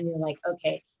the time you're like,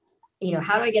 okay,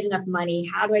 how do I get enough money?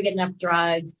 How do I get enough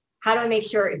drugs? How do I make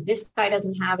sure if this guy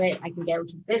doesn't have it, I can get it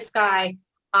to this guy?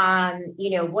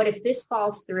 What if this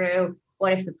falls through?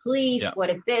 What if the police? Yeah. What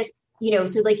if this?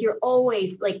 So like you're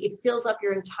always like, it fills up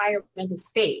your entire mental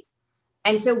space.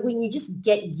 And so when you just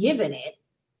get given it,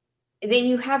 then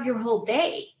you have your whole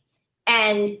day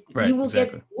and you will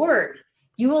get bored.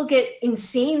 You will get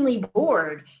insanely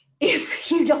bored if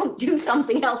you don't do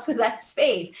something else with that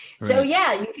space. Right. So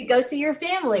yeah, you could go see your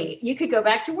family. You could go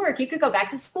back to work. You could go back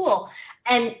to school.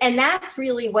 And that's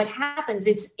really what happens.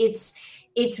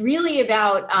 It's really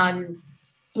about,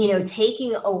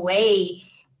 taking away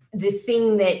the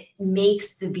thing that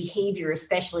makes the behavior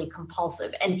especially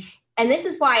compulsive. And this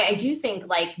is why I do think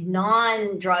like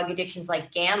non-drug addictions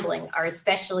like gambling are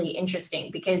especially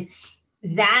interesting, because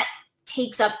that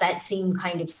takes up that same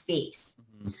kind of space.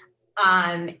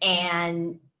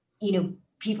 And,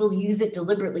 people use it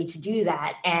deliberately to do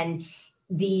that. And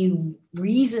the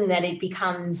reason that it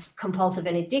becomes compulsive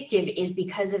and addictive is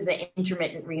because of the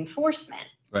intermittent reinforcement.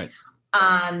 Right.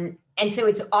 And so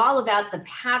it's all about the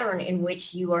pattern in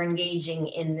which you are engaging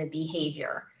in the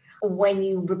behavior. When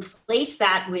you replace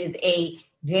that with a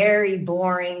very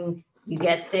boring, you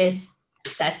get this,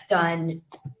 that's done,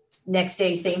 next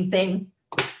day, same thing.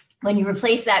 When you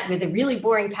replace that with a really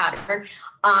boring pattern,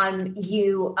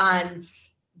 you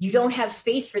don't have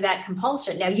space for that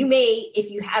compulsion. Now you may,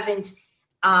 if you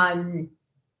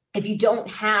don't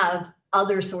have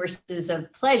other sources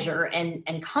of pleasure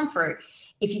and comfort,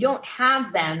 if you don't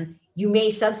have them, you may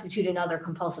substitute another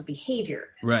compulsive behavior.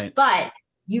 Right. But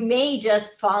you may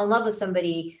just fall in love with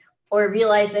somebody or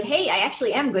realize that, hey, I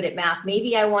actually am good at math.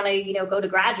 Maybe I want to, go to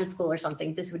graduate school or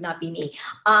something. This would not be me.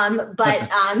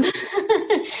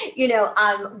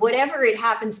 Whatever it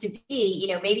happens to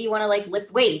be, maybe you want to like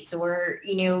lift weights or,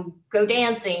 go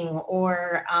dancing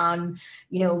or,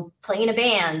 play in a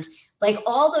band. Like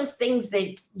all those things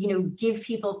that, give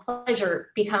people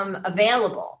pleasure become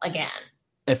available again.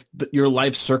 If your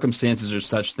life circumstances are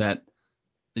such that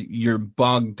you're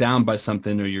bogged down by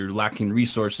something, or you're lacking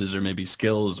resources or maybe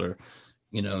skills or,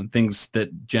 things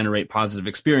that generate positive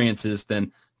experiences,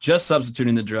 then just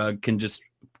substituting the drug can just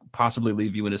possibly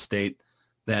leave you in a state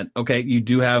that, okay, you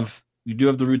do have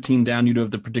the routine down, you do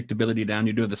have the predictability down,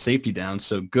 you do have the safety down.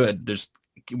 So good.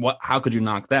 How could you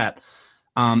knock that?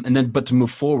 But to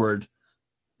move forward,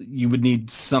 you would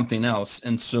need something else.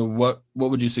 And so what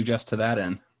would you suggest to that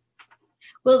end?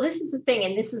 Well, this is the thing,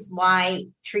 and this is why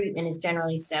treatment is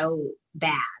generally so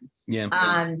bad.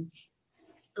 Yeah.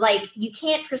 Like you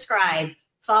can't prescribe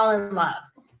fall in love,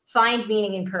 find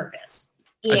meaning and purpose.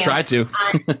 I try to.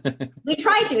 We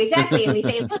try to, exactly. And we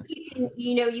say, look,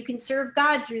 you can serve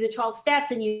God through the 12 steps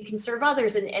and you can serve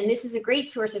others. And this is a great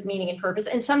source of meaning and purpose.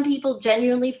 And some people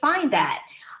genuinely find that.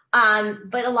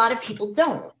 But a lot of people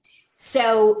don't.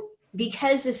 So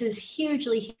because this is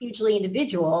hugely, hugely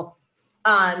individual,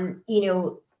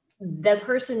 the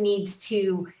person needs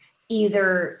to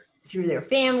either through their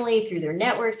family, through their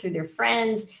networks, through their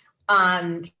friends,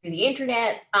 through the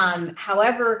internet,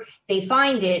 however they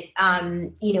find it,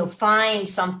 find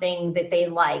something that they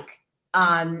like,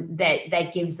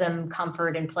 that gives them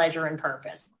comfort and pleasure and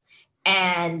purpose.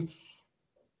 And,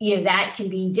 that can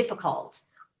be difficult.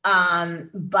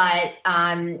 But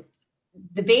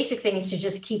the basic thing is to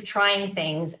just keep trying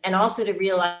things, and also to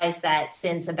realize that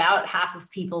since about half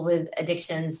of people with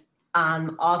addictions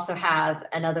also have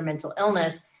another mental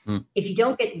illness, if you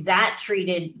don't get that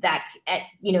treated,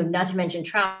 not to mention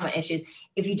trauma issues,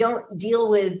 if you don't deal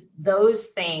with those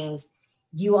things,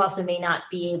 you also may not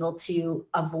be able to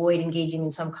avoid engaging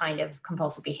in some kind of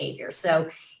compulsive behavior. So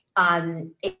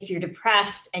if you're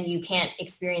depressed and you can't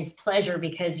experience pleasure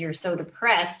because you're so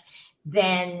depressed,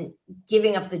 then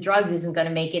giving up the drugs isn't going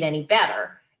to make it any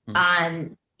better.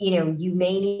 You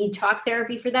may need talk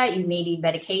therapy for that. You may need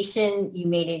medication. You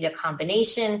may need a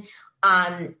combination.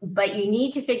 But you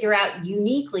need to figure out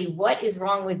uniquely what is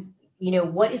wrong with,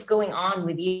 what is going on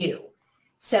with you,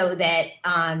 so that,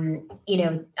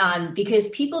 because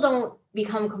people don't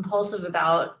become compulsive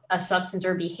about a substance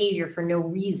or behavior for no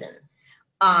reason.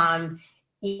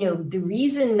 The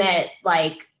reason that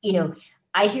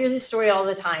I hear this story all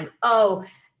the time. Oh,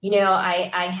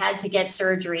 I had to get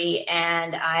surgery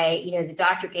and the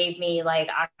doctor gave me like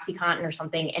OxyContin or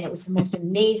something, and it was the most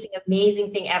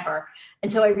amazing thing ever.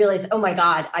 And so I realized, oh my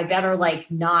God, I better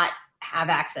not have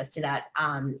access to that.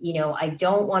 I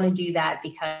don't want to do that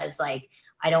because I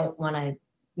don't want to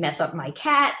mess up my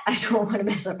cat. I don't want to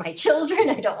mess up my children.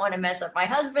 I don't want to mess up my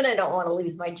husband. I don't want to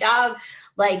lose my job.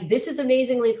 This is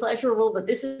amazingly pleasurable, but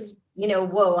this is,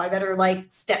 whoa, I better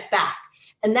step back.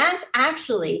 And that's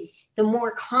actually the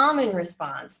more common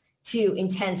response to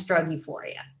intense drug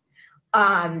euphoria.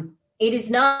 It is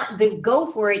not the go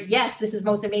for it. Yes, this is the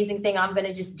most amazing thing. I'm going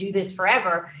to just do this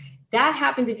forever. That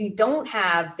happens if you don't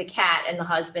have the cat and the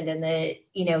husband and the,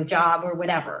 job or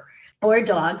whatever, or a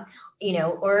dog,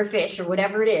 or a fish or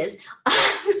whatever it is.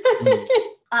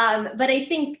 But I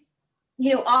think,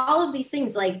 all of these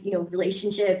things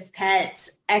relationships,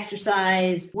 pets,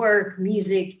 exercise, work,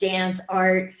 music, dance,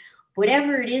 art,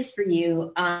 whatever it is for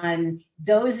you,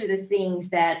 those are the things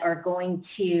that are going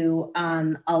to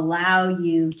allow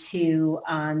you to,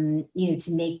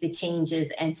 to make the changes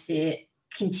and to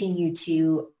continue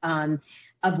to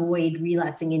avoid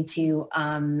relapsing into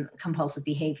compulsive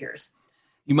behaviors.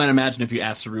 You might imagine if you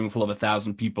asked a room full of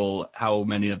 1,000 people, how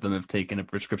many of them have taken a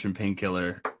prescription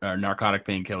painkiller or narcotic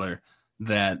painkiller,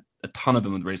 that a ton of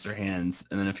them would raise their hands.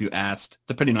 And then if you asked,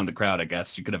 depending on the crowd, I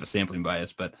guess you could have a sampling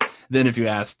bias, but then if you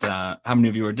asked how many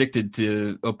of you are addicted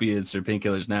to opiates or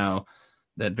painkillers now,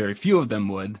 that very few of them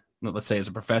would, let's say, as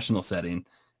a professional setting.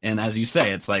 And as you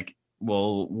say, it's like,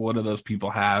 well, what do those people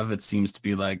have? It seems to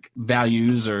be like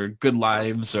values or good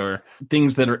lives or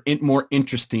things that are more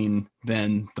interesting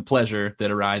than the pleasure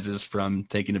that arises from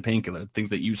taking a painkiller, things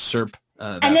that usurp.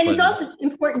 And then pleasure. It's also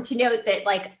important to note that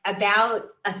like about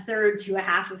a third to a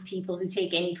half of people who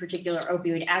take any particular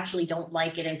opioid actually don't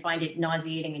like it and find it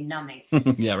nauseating and numbing.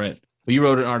 Yeah, right. Well, you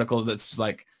wrote an article that's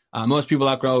like, most people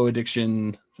outgrow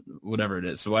addiction, whatever it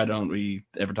is. So why don't we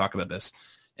ever talk about this?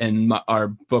 And our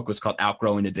book was called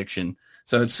Outgrowing Addiction.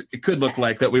 So it could look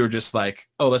like that we were just like,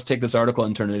 oh, let's take this article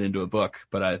and turn it into a book.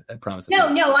 But I promise. No,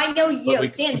 I know,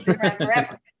 stands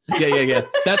forever. Yeah.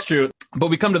 That's true. But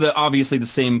we come to obviously the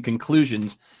same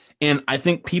conclusions. And I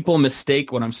think people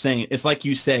mistake what I'm saying. It's like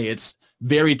you say, it's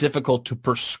very difficult to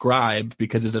prescribe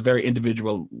because it's a very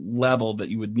individual level that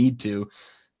you would need to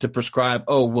prescribe,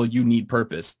 oh, well, you need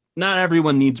purpose. Not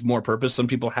everyone needs more purpose. Some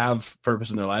people have purpose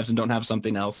in their lives and don't have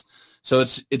something else. So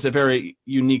it's a very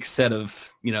unique set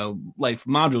of, life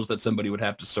modules that somebody would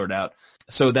have to sort out.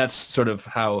 So that's sort of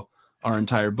how our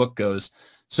entire book goes.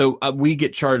 So we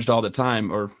get charged all the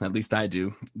time, or at least I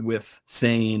do, with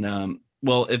saying,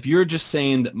 well, if you're just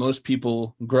saying that most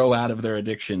people grow out of their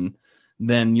addiction,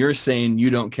 then you're saying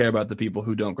you don't care about the people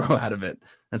who don't grow out of it.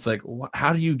 It's like,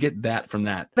 how do you get that from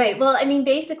that? Right. Well, I mean,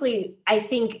 basically, I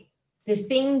think the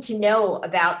thing to know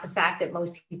about the fact that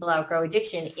most people outgrow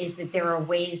addiction is that there are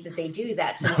ways that they do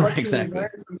that. So what can you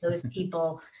learn from those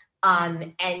people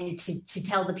and to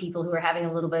tell the people who are having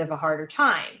a little bit of a harder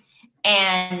time?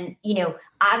 And,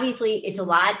 obviously it's a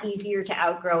lot easier to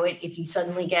outgrow it if you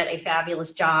suddenly get a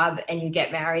fabulous job and you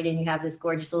get married and you have this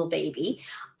gorgeous little baby,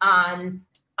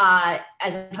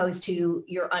 as opposed to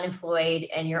you're unemployed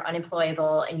and you're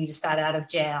unemployable and you just got out of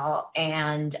jail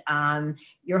and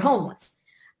you're homeless.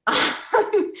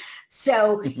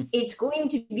 So it's going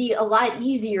to be a lot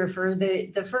easier for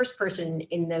the first person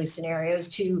in those scenarios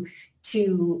to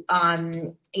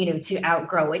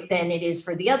outgrow it than it is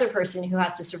for the other person who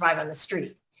has to survive on the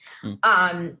street.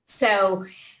 So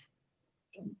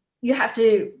you have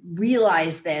to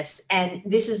realize this, and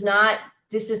this does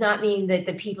not mean that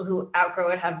the people who outgrow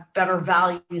it have better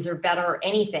values or better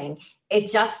anything.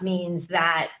 It just means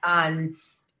that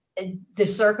the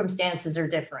circumstances are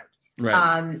different.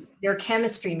 Right. Their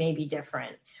chemistry may be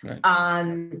different. Right.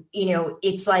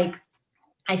 It's like,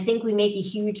 I think we make a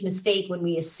huge mistake when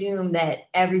we assume that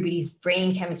everybody's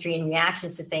brain chemistry and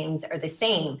reactions to things are the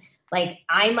same. Like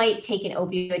I might take an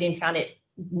opioid and found it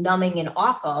numbing and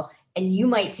awful, and you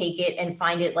might take it and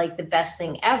find it like the best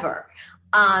thing ever.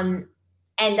 And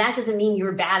that doesn't mean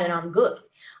you're bad and I'm good.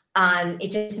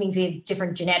 It just means we have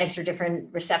different genetics or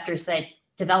different receptors that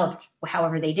developed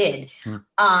however they did.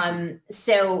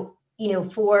 So,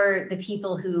 for the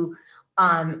people who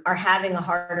are having a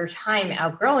harder time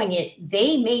outgrowing it,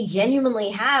 they may genuinely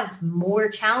have more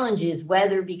challenges,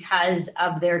 whether because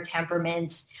of their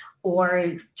temperament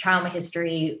or trauma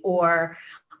history or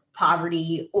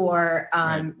poverty or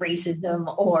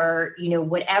racism or,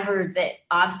 whatever the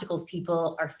obstacles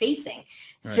people are facing.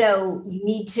 Right. So you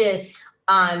need to,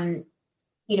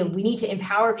 we need to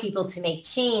empower people to make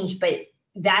change, but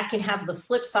that can have the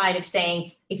flip side of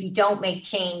saying, if you don't make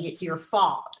change, it's your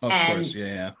fault. Of course,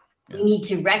 yeah. We need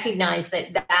to recognize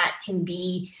that can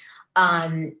be,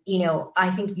 I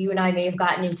think you and I may have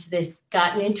gotten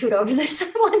into it over this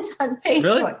once on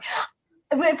Facebook.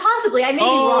 Really? Possibly. I may be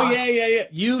wrong. Oh,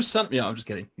 yeah. I'm just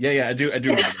kidding. Yeah, I do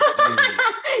remember.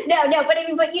 No, but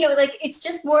it's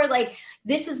just more like,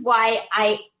 this is why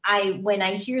I when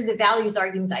I hear the values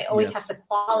arguments, I always have to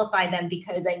qualify them,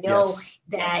 because I know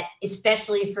that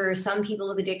especially for some people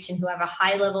with addiction who have a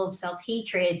high level of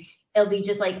self-hatred, it'll be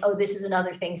just like, oh, this is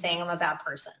another thing saying I'm a bad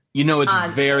person.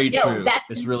 It's very true.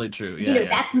 It's really true. Yeah,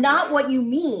 that's not what you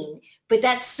mean, but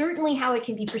that's certainly how it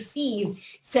can be perceived.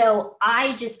 So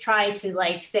I just try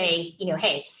to say,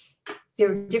 hey,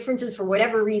 there are differences for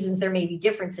whatever reasons there may be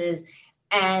differences,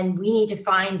 and we need to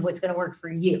find what's going to work for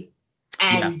you.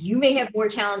 And you may have more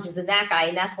challenges than that guy,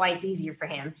 and that's why it's easier for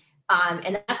him.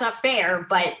 And that's not fair,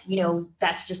 but,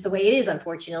 that's just the way it is,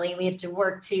 unfortunately. We have to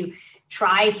work to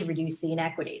try to reduce the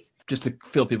inequities. Just to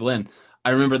fill people in,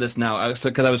 I remember this now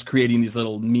because I was creating these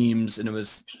little memes, and it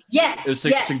was that's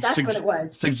what it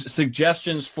was.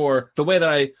 Suggestions for the way that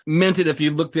I meant it. If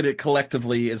you looked at it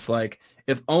collectively, it's like,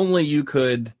 if only you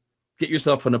could get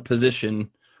yourself in a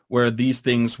position where these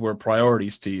things were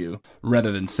priorities to you, rather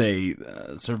than, say,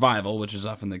 survival, which is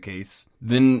often the case,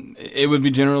 then it would be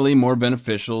generally more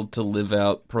beneficial to live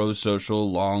out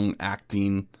pro-social,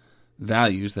 long-acting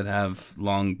values that have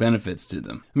long benefits to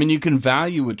them. I mean, you can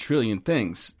value a trillion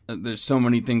things. There's so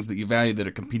many things that you value that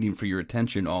are competing for your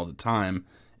attention all the time.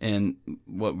 And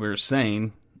what we're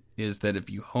saying is that if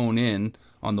you hone in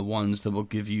on the ones that will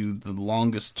give you the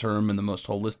longest term and the most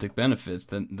holistic benefits,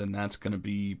 then that's going to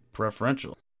be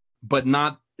preferential. But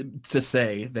not to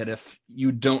say that if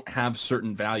you don't have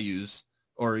certain values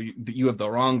or you have the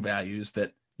wrong values,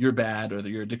 that you're bad or that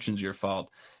your addiction's your fault.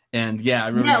 And yeah, I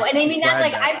remember. No, and I mean that,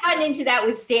 like, I've gotten into that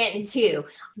with Stanton too,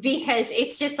 because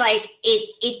it's just like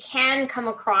it can come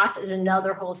across as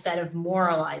another whole set of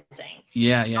moralizing.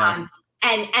 Yeah, yeah.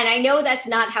 And I know that's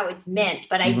not how it's meant,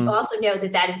 but I also know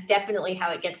that is definitely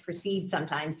how it gets perceived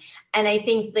sometimes. And I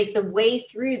think, like, the way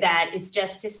through that is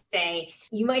just to say,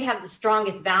 you might have the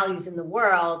strongest values in the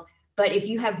world, but if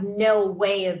you have no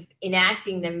way of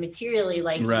enacting them materially,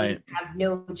 like right. You have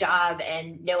no job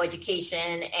and no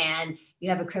education and you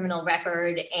have a criminal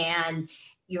record and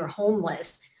you're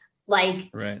homeless,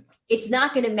 like right. It's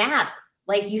not going to matter.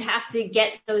 Like, you have to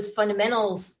get those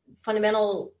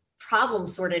fundamental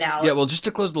problems sorted out. Yeah, well, just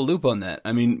to close the loop on that,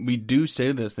 I mean, we do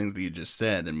say those things that you just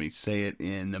said, and we say it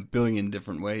in a billion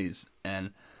different ways.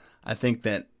 And I think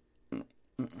that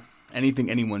anything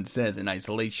anyone says in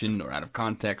isolation or out of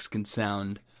context can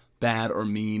sound bad or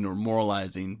mean or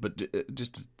moralizing, but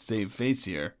just to save face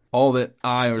here, all that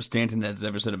I or Stanton has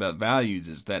ever said about values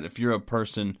is that if you're a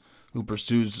person who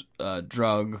pursues a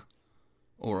drug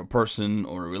or a person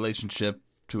or a relationship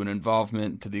to an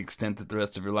involvement to the extent that the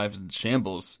rest of your life is in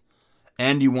shambles,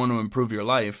 and you want to improve your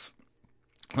life,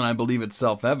 and I believe it's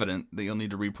self-evident that you'll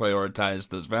need to reprioritize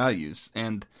those values.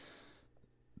 And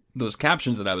those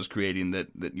captions that I was creating that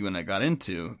you and I got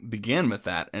into began with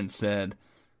that and said,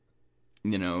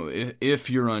 you know, if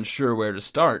you're unsure where to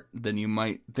start, then you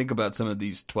might think about some of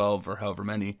these 12 or however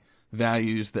many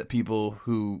values that people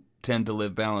who tend to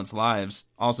live balanced lives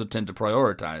also tend to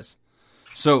prioritize.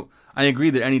 So I agree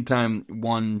that anytime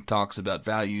one talks about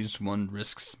values, one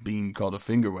risks being called a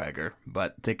finger wagger.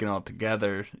 But taken all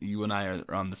together, you and I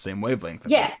are on the same wavelength.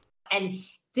 Yeah, and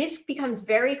this becomes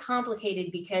very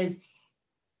complicated because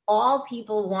all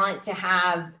people want to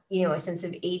have, you know, a sense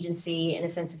of agency and a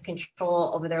sense of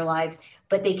control over their lives,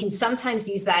 but they can sometimes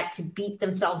use that to beat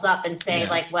themselves up and say,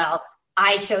 like, well,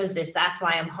 I chose this, that's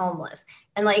why I'm homeless.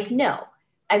 And like, no,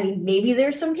 I mean, maybe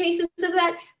there's some cases of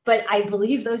that, but I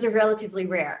believe those are relatively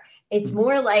rare. It's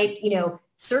more like, you know,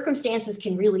 circumstances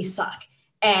can really suck.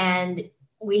 And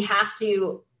we have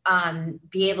to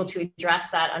be able to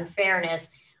address that unfairness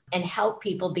and help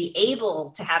people be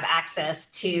able to have access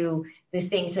to the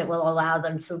things that will allow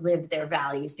them to live their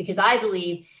values. Because I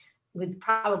believe, with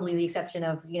probably the exception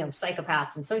of, you know,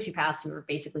 psychopaths and sociopaths who are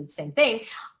basically the same thing,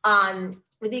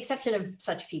 with the exception of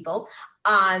such people,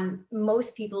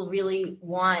 most people really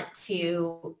want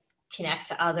to connect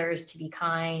to others, to be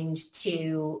kind,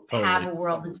 to have a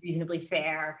world that's reasonably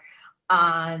fair.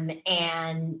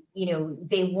 And, you know,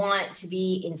 they want to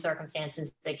be in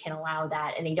circumstances that can allow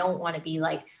that. And they don't want to be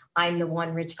like, I'm the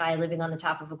one rich guy living on the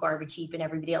top of a garbage heap and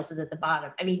everybody else is at the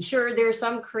bottom. I mean, sure, there are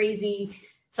some crazy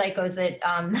psychos that,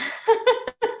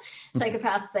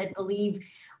 psychopaths that believe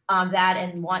that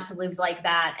and want to live like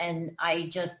that. And I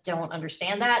just don't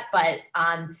understand that. But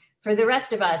for the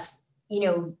rest of us, you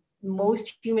know,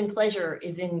 most human pleasure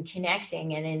is in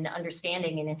connecting and in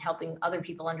understanding and in helping other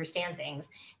people understand things.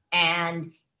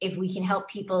 And if we can help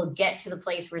people get to the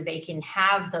place where they can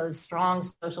have those strong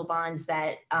social bonds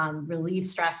that relieve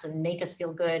stress and make us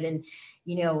feel good and,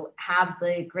 you know, have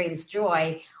the greatest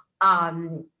joy,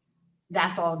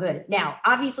 that's all good. Now,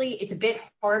 obviously, it's a bit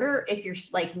harder if you're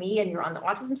like me and you're on the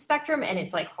autism spectrum and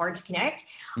it's like hard to connect.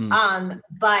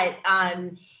 But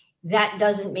that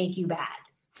doesn't make you bad.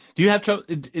 Do you have trouble?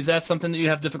 Is that something that you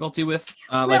have difficulty with?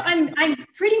 Well, I'm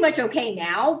pretty much okay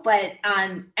now, but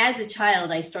as a child,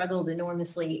 I struggled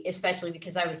enormously, especially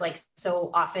because I was like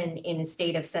so often in a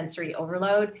state of sensory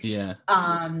overload. Yeah.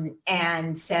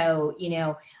 And so, you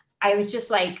know, I was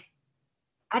just like,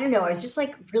 I don't know, I was just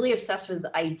like really obsessed with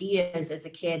ideas as a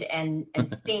kid and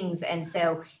things. And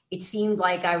so it seemed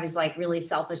like I was like really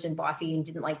selfish and bossy and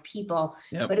didn't like people.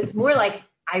 Yep. But it was more like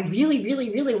I really, really,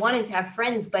 really wanted to have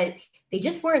friends, but they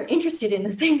just weren't interested in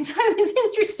the things I was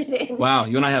interested in. Wow,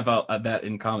 you and I have that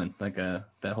in common, like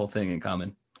that whole thing in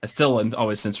common. I still am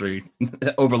always sensory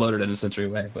overloaded in a sensory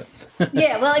way, but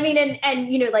yeah, well, I mean,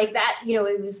 and you know, like that, you know,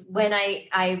 it was when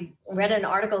I read an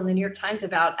article in the New York Times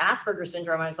about Asperger's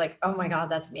syndrome. I was like, oh my God,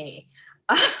 that's me.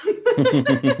 That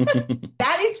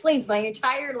is explains my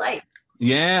entire life.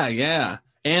 Yeah.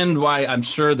 And why I'm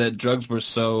sure that drugs were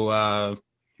so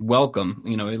welcome,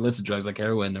 illicit drugs like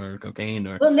heroin or cocaine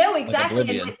or well, no, exactly. Like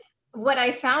and what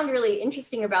I found really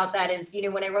interesting about that is,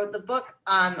 when I wrote the book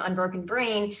Unbroken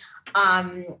Brain,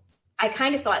 I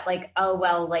kind of thought like, oh,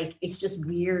 well, like it's just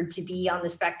weird to be on the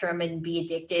spectrum and be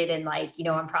addicted. And like,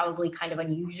 I'm probably kind of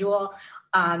unusual.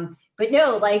 But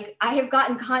no, like I have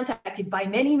gotten contacted by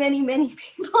many, many, many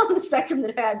people on the spectrum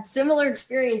that have had similar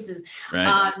experiences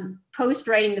post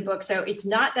writing the book. So it's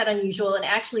not that unusual. And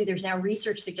actually there's now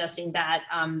research suggesting that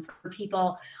for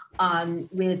people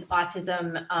with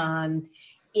autism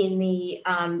in the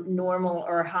normal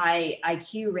or high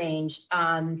IQ range,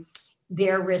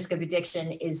 their risk of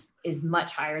addiction is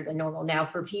much higher than normal. Now,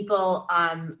 for people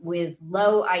with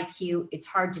low IQ, it's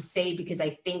hard to say because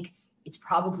I think it's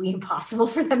probably impossible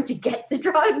for them to get the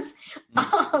drugs.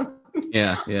 Because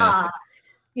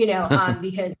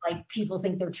like people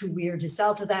think they're too weird to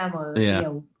sell to them or,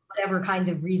 whatever kind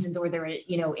of reasons, or they're,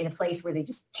 in a place where they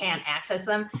just can't access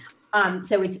them.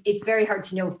 So it's very hard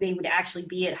to know if they would actually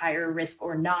be at higher risk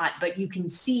or not, but you can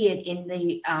see it in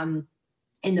the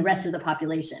rest of the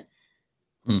population.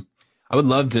 I would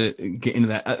love to get into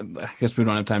that. I guess we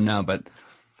don't have time now, but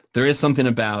there is something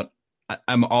about,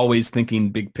 I'm always thinking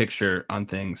big picture on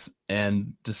things.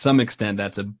 And to some extent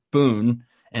that's a boon.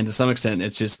 And to some extent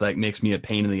it's just like makes me a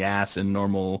pain in the ass in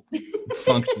normal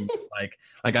function.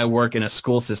 Like I work in a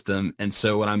school system. And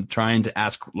so when I'm trying to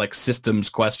ask like systems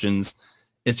questions,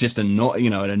 it's just it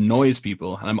annoys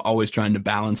people. And I'm always trying to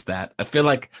balance that. I feel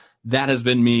like that has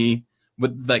been me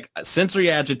with like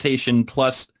sensory agitation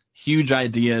plus huge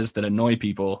ideas that annoy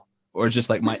people, or just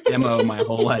like my MO my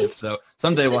whole life. So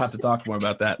someday we'll have to talk more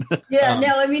about that. Yeah,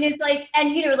 no, I mean, it's like,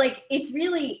 and like, it's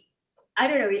really, I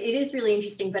don't know, it is really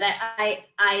interesting, but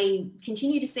I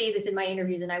continue to say this in my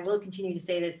interviews, and I will continue to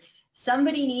say this.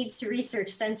 Somebody needs to research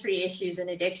sensory issues and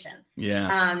addiction.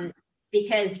 Yeah.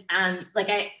 Because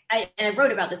like I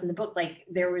wrote about this in the book, like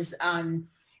there was, I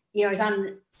was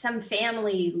on some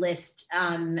family list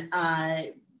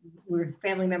where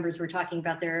family members were talking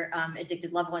about their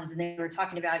addicted loved ones, and they were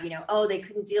talking about, they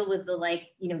couldn't deal with the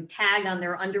tag on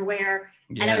their underwear.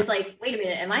 Yeah. And I was like, wait a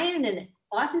minute, am I in an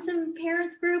autism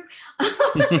parent group?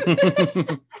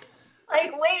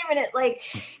 Like, wait a minute, like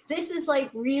this is like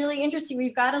really interesting.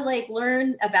 We've got to like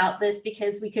learn about this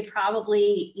because we could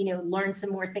probably, learn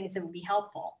some more things that would be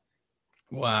helpful.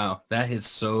 Wow, that hits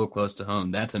so close to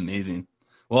home. That's amazing.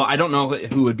 Well, I don't know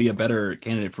who would be a better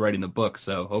candidate for writing the book,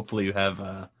 so hopefully you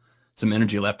have some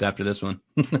energy left after this one.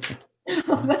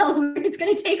 Well, it's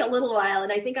going to take a little while,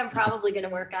 and I think I'm probably going to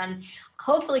work on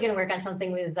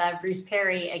something with Bruce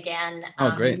Perry again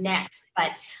next.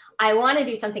 But I want to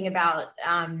do something about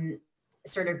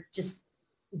sort of just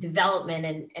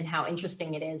development and how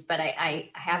interesting it is, but I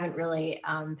haven't really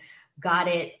got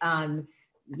it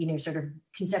sort of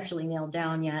conceptually nailed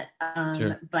down yet.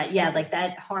 Sure. But yeah, like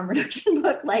that harm reduction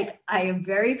book, like I am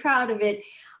very proud of it,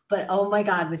 but oh my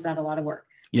God, was that a lot of work.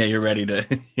 Yeah, you're ready to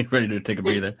take a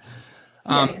breather.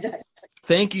 Exactly.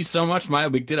 Thank you so much, Maya.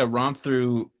 We did a romp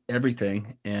through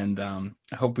everything, and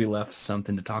I hope we left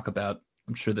something to talk about.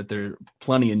 I'm sure that there are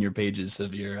plenty in your pages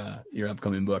of your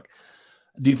upcoming book.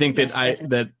 Do you think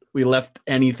that we left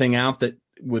anything out that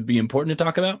would be important to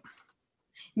talk about?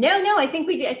 No, I think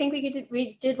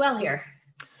we did well here.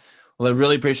 Well, I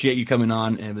really appreciate you coming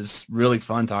on. It was really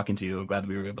fun talking to you. I'm glad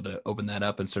we were able to open that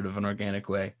up in sort of an organic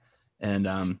way.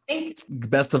 And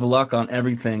best of luck on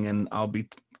everything. And I'll be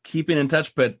keeping in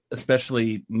touch, but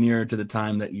especially near to the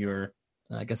time that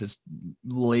I guess it's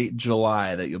late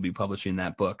July that you'll be publishing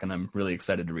that book. And I'm really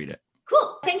excited to read it.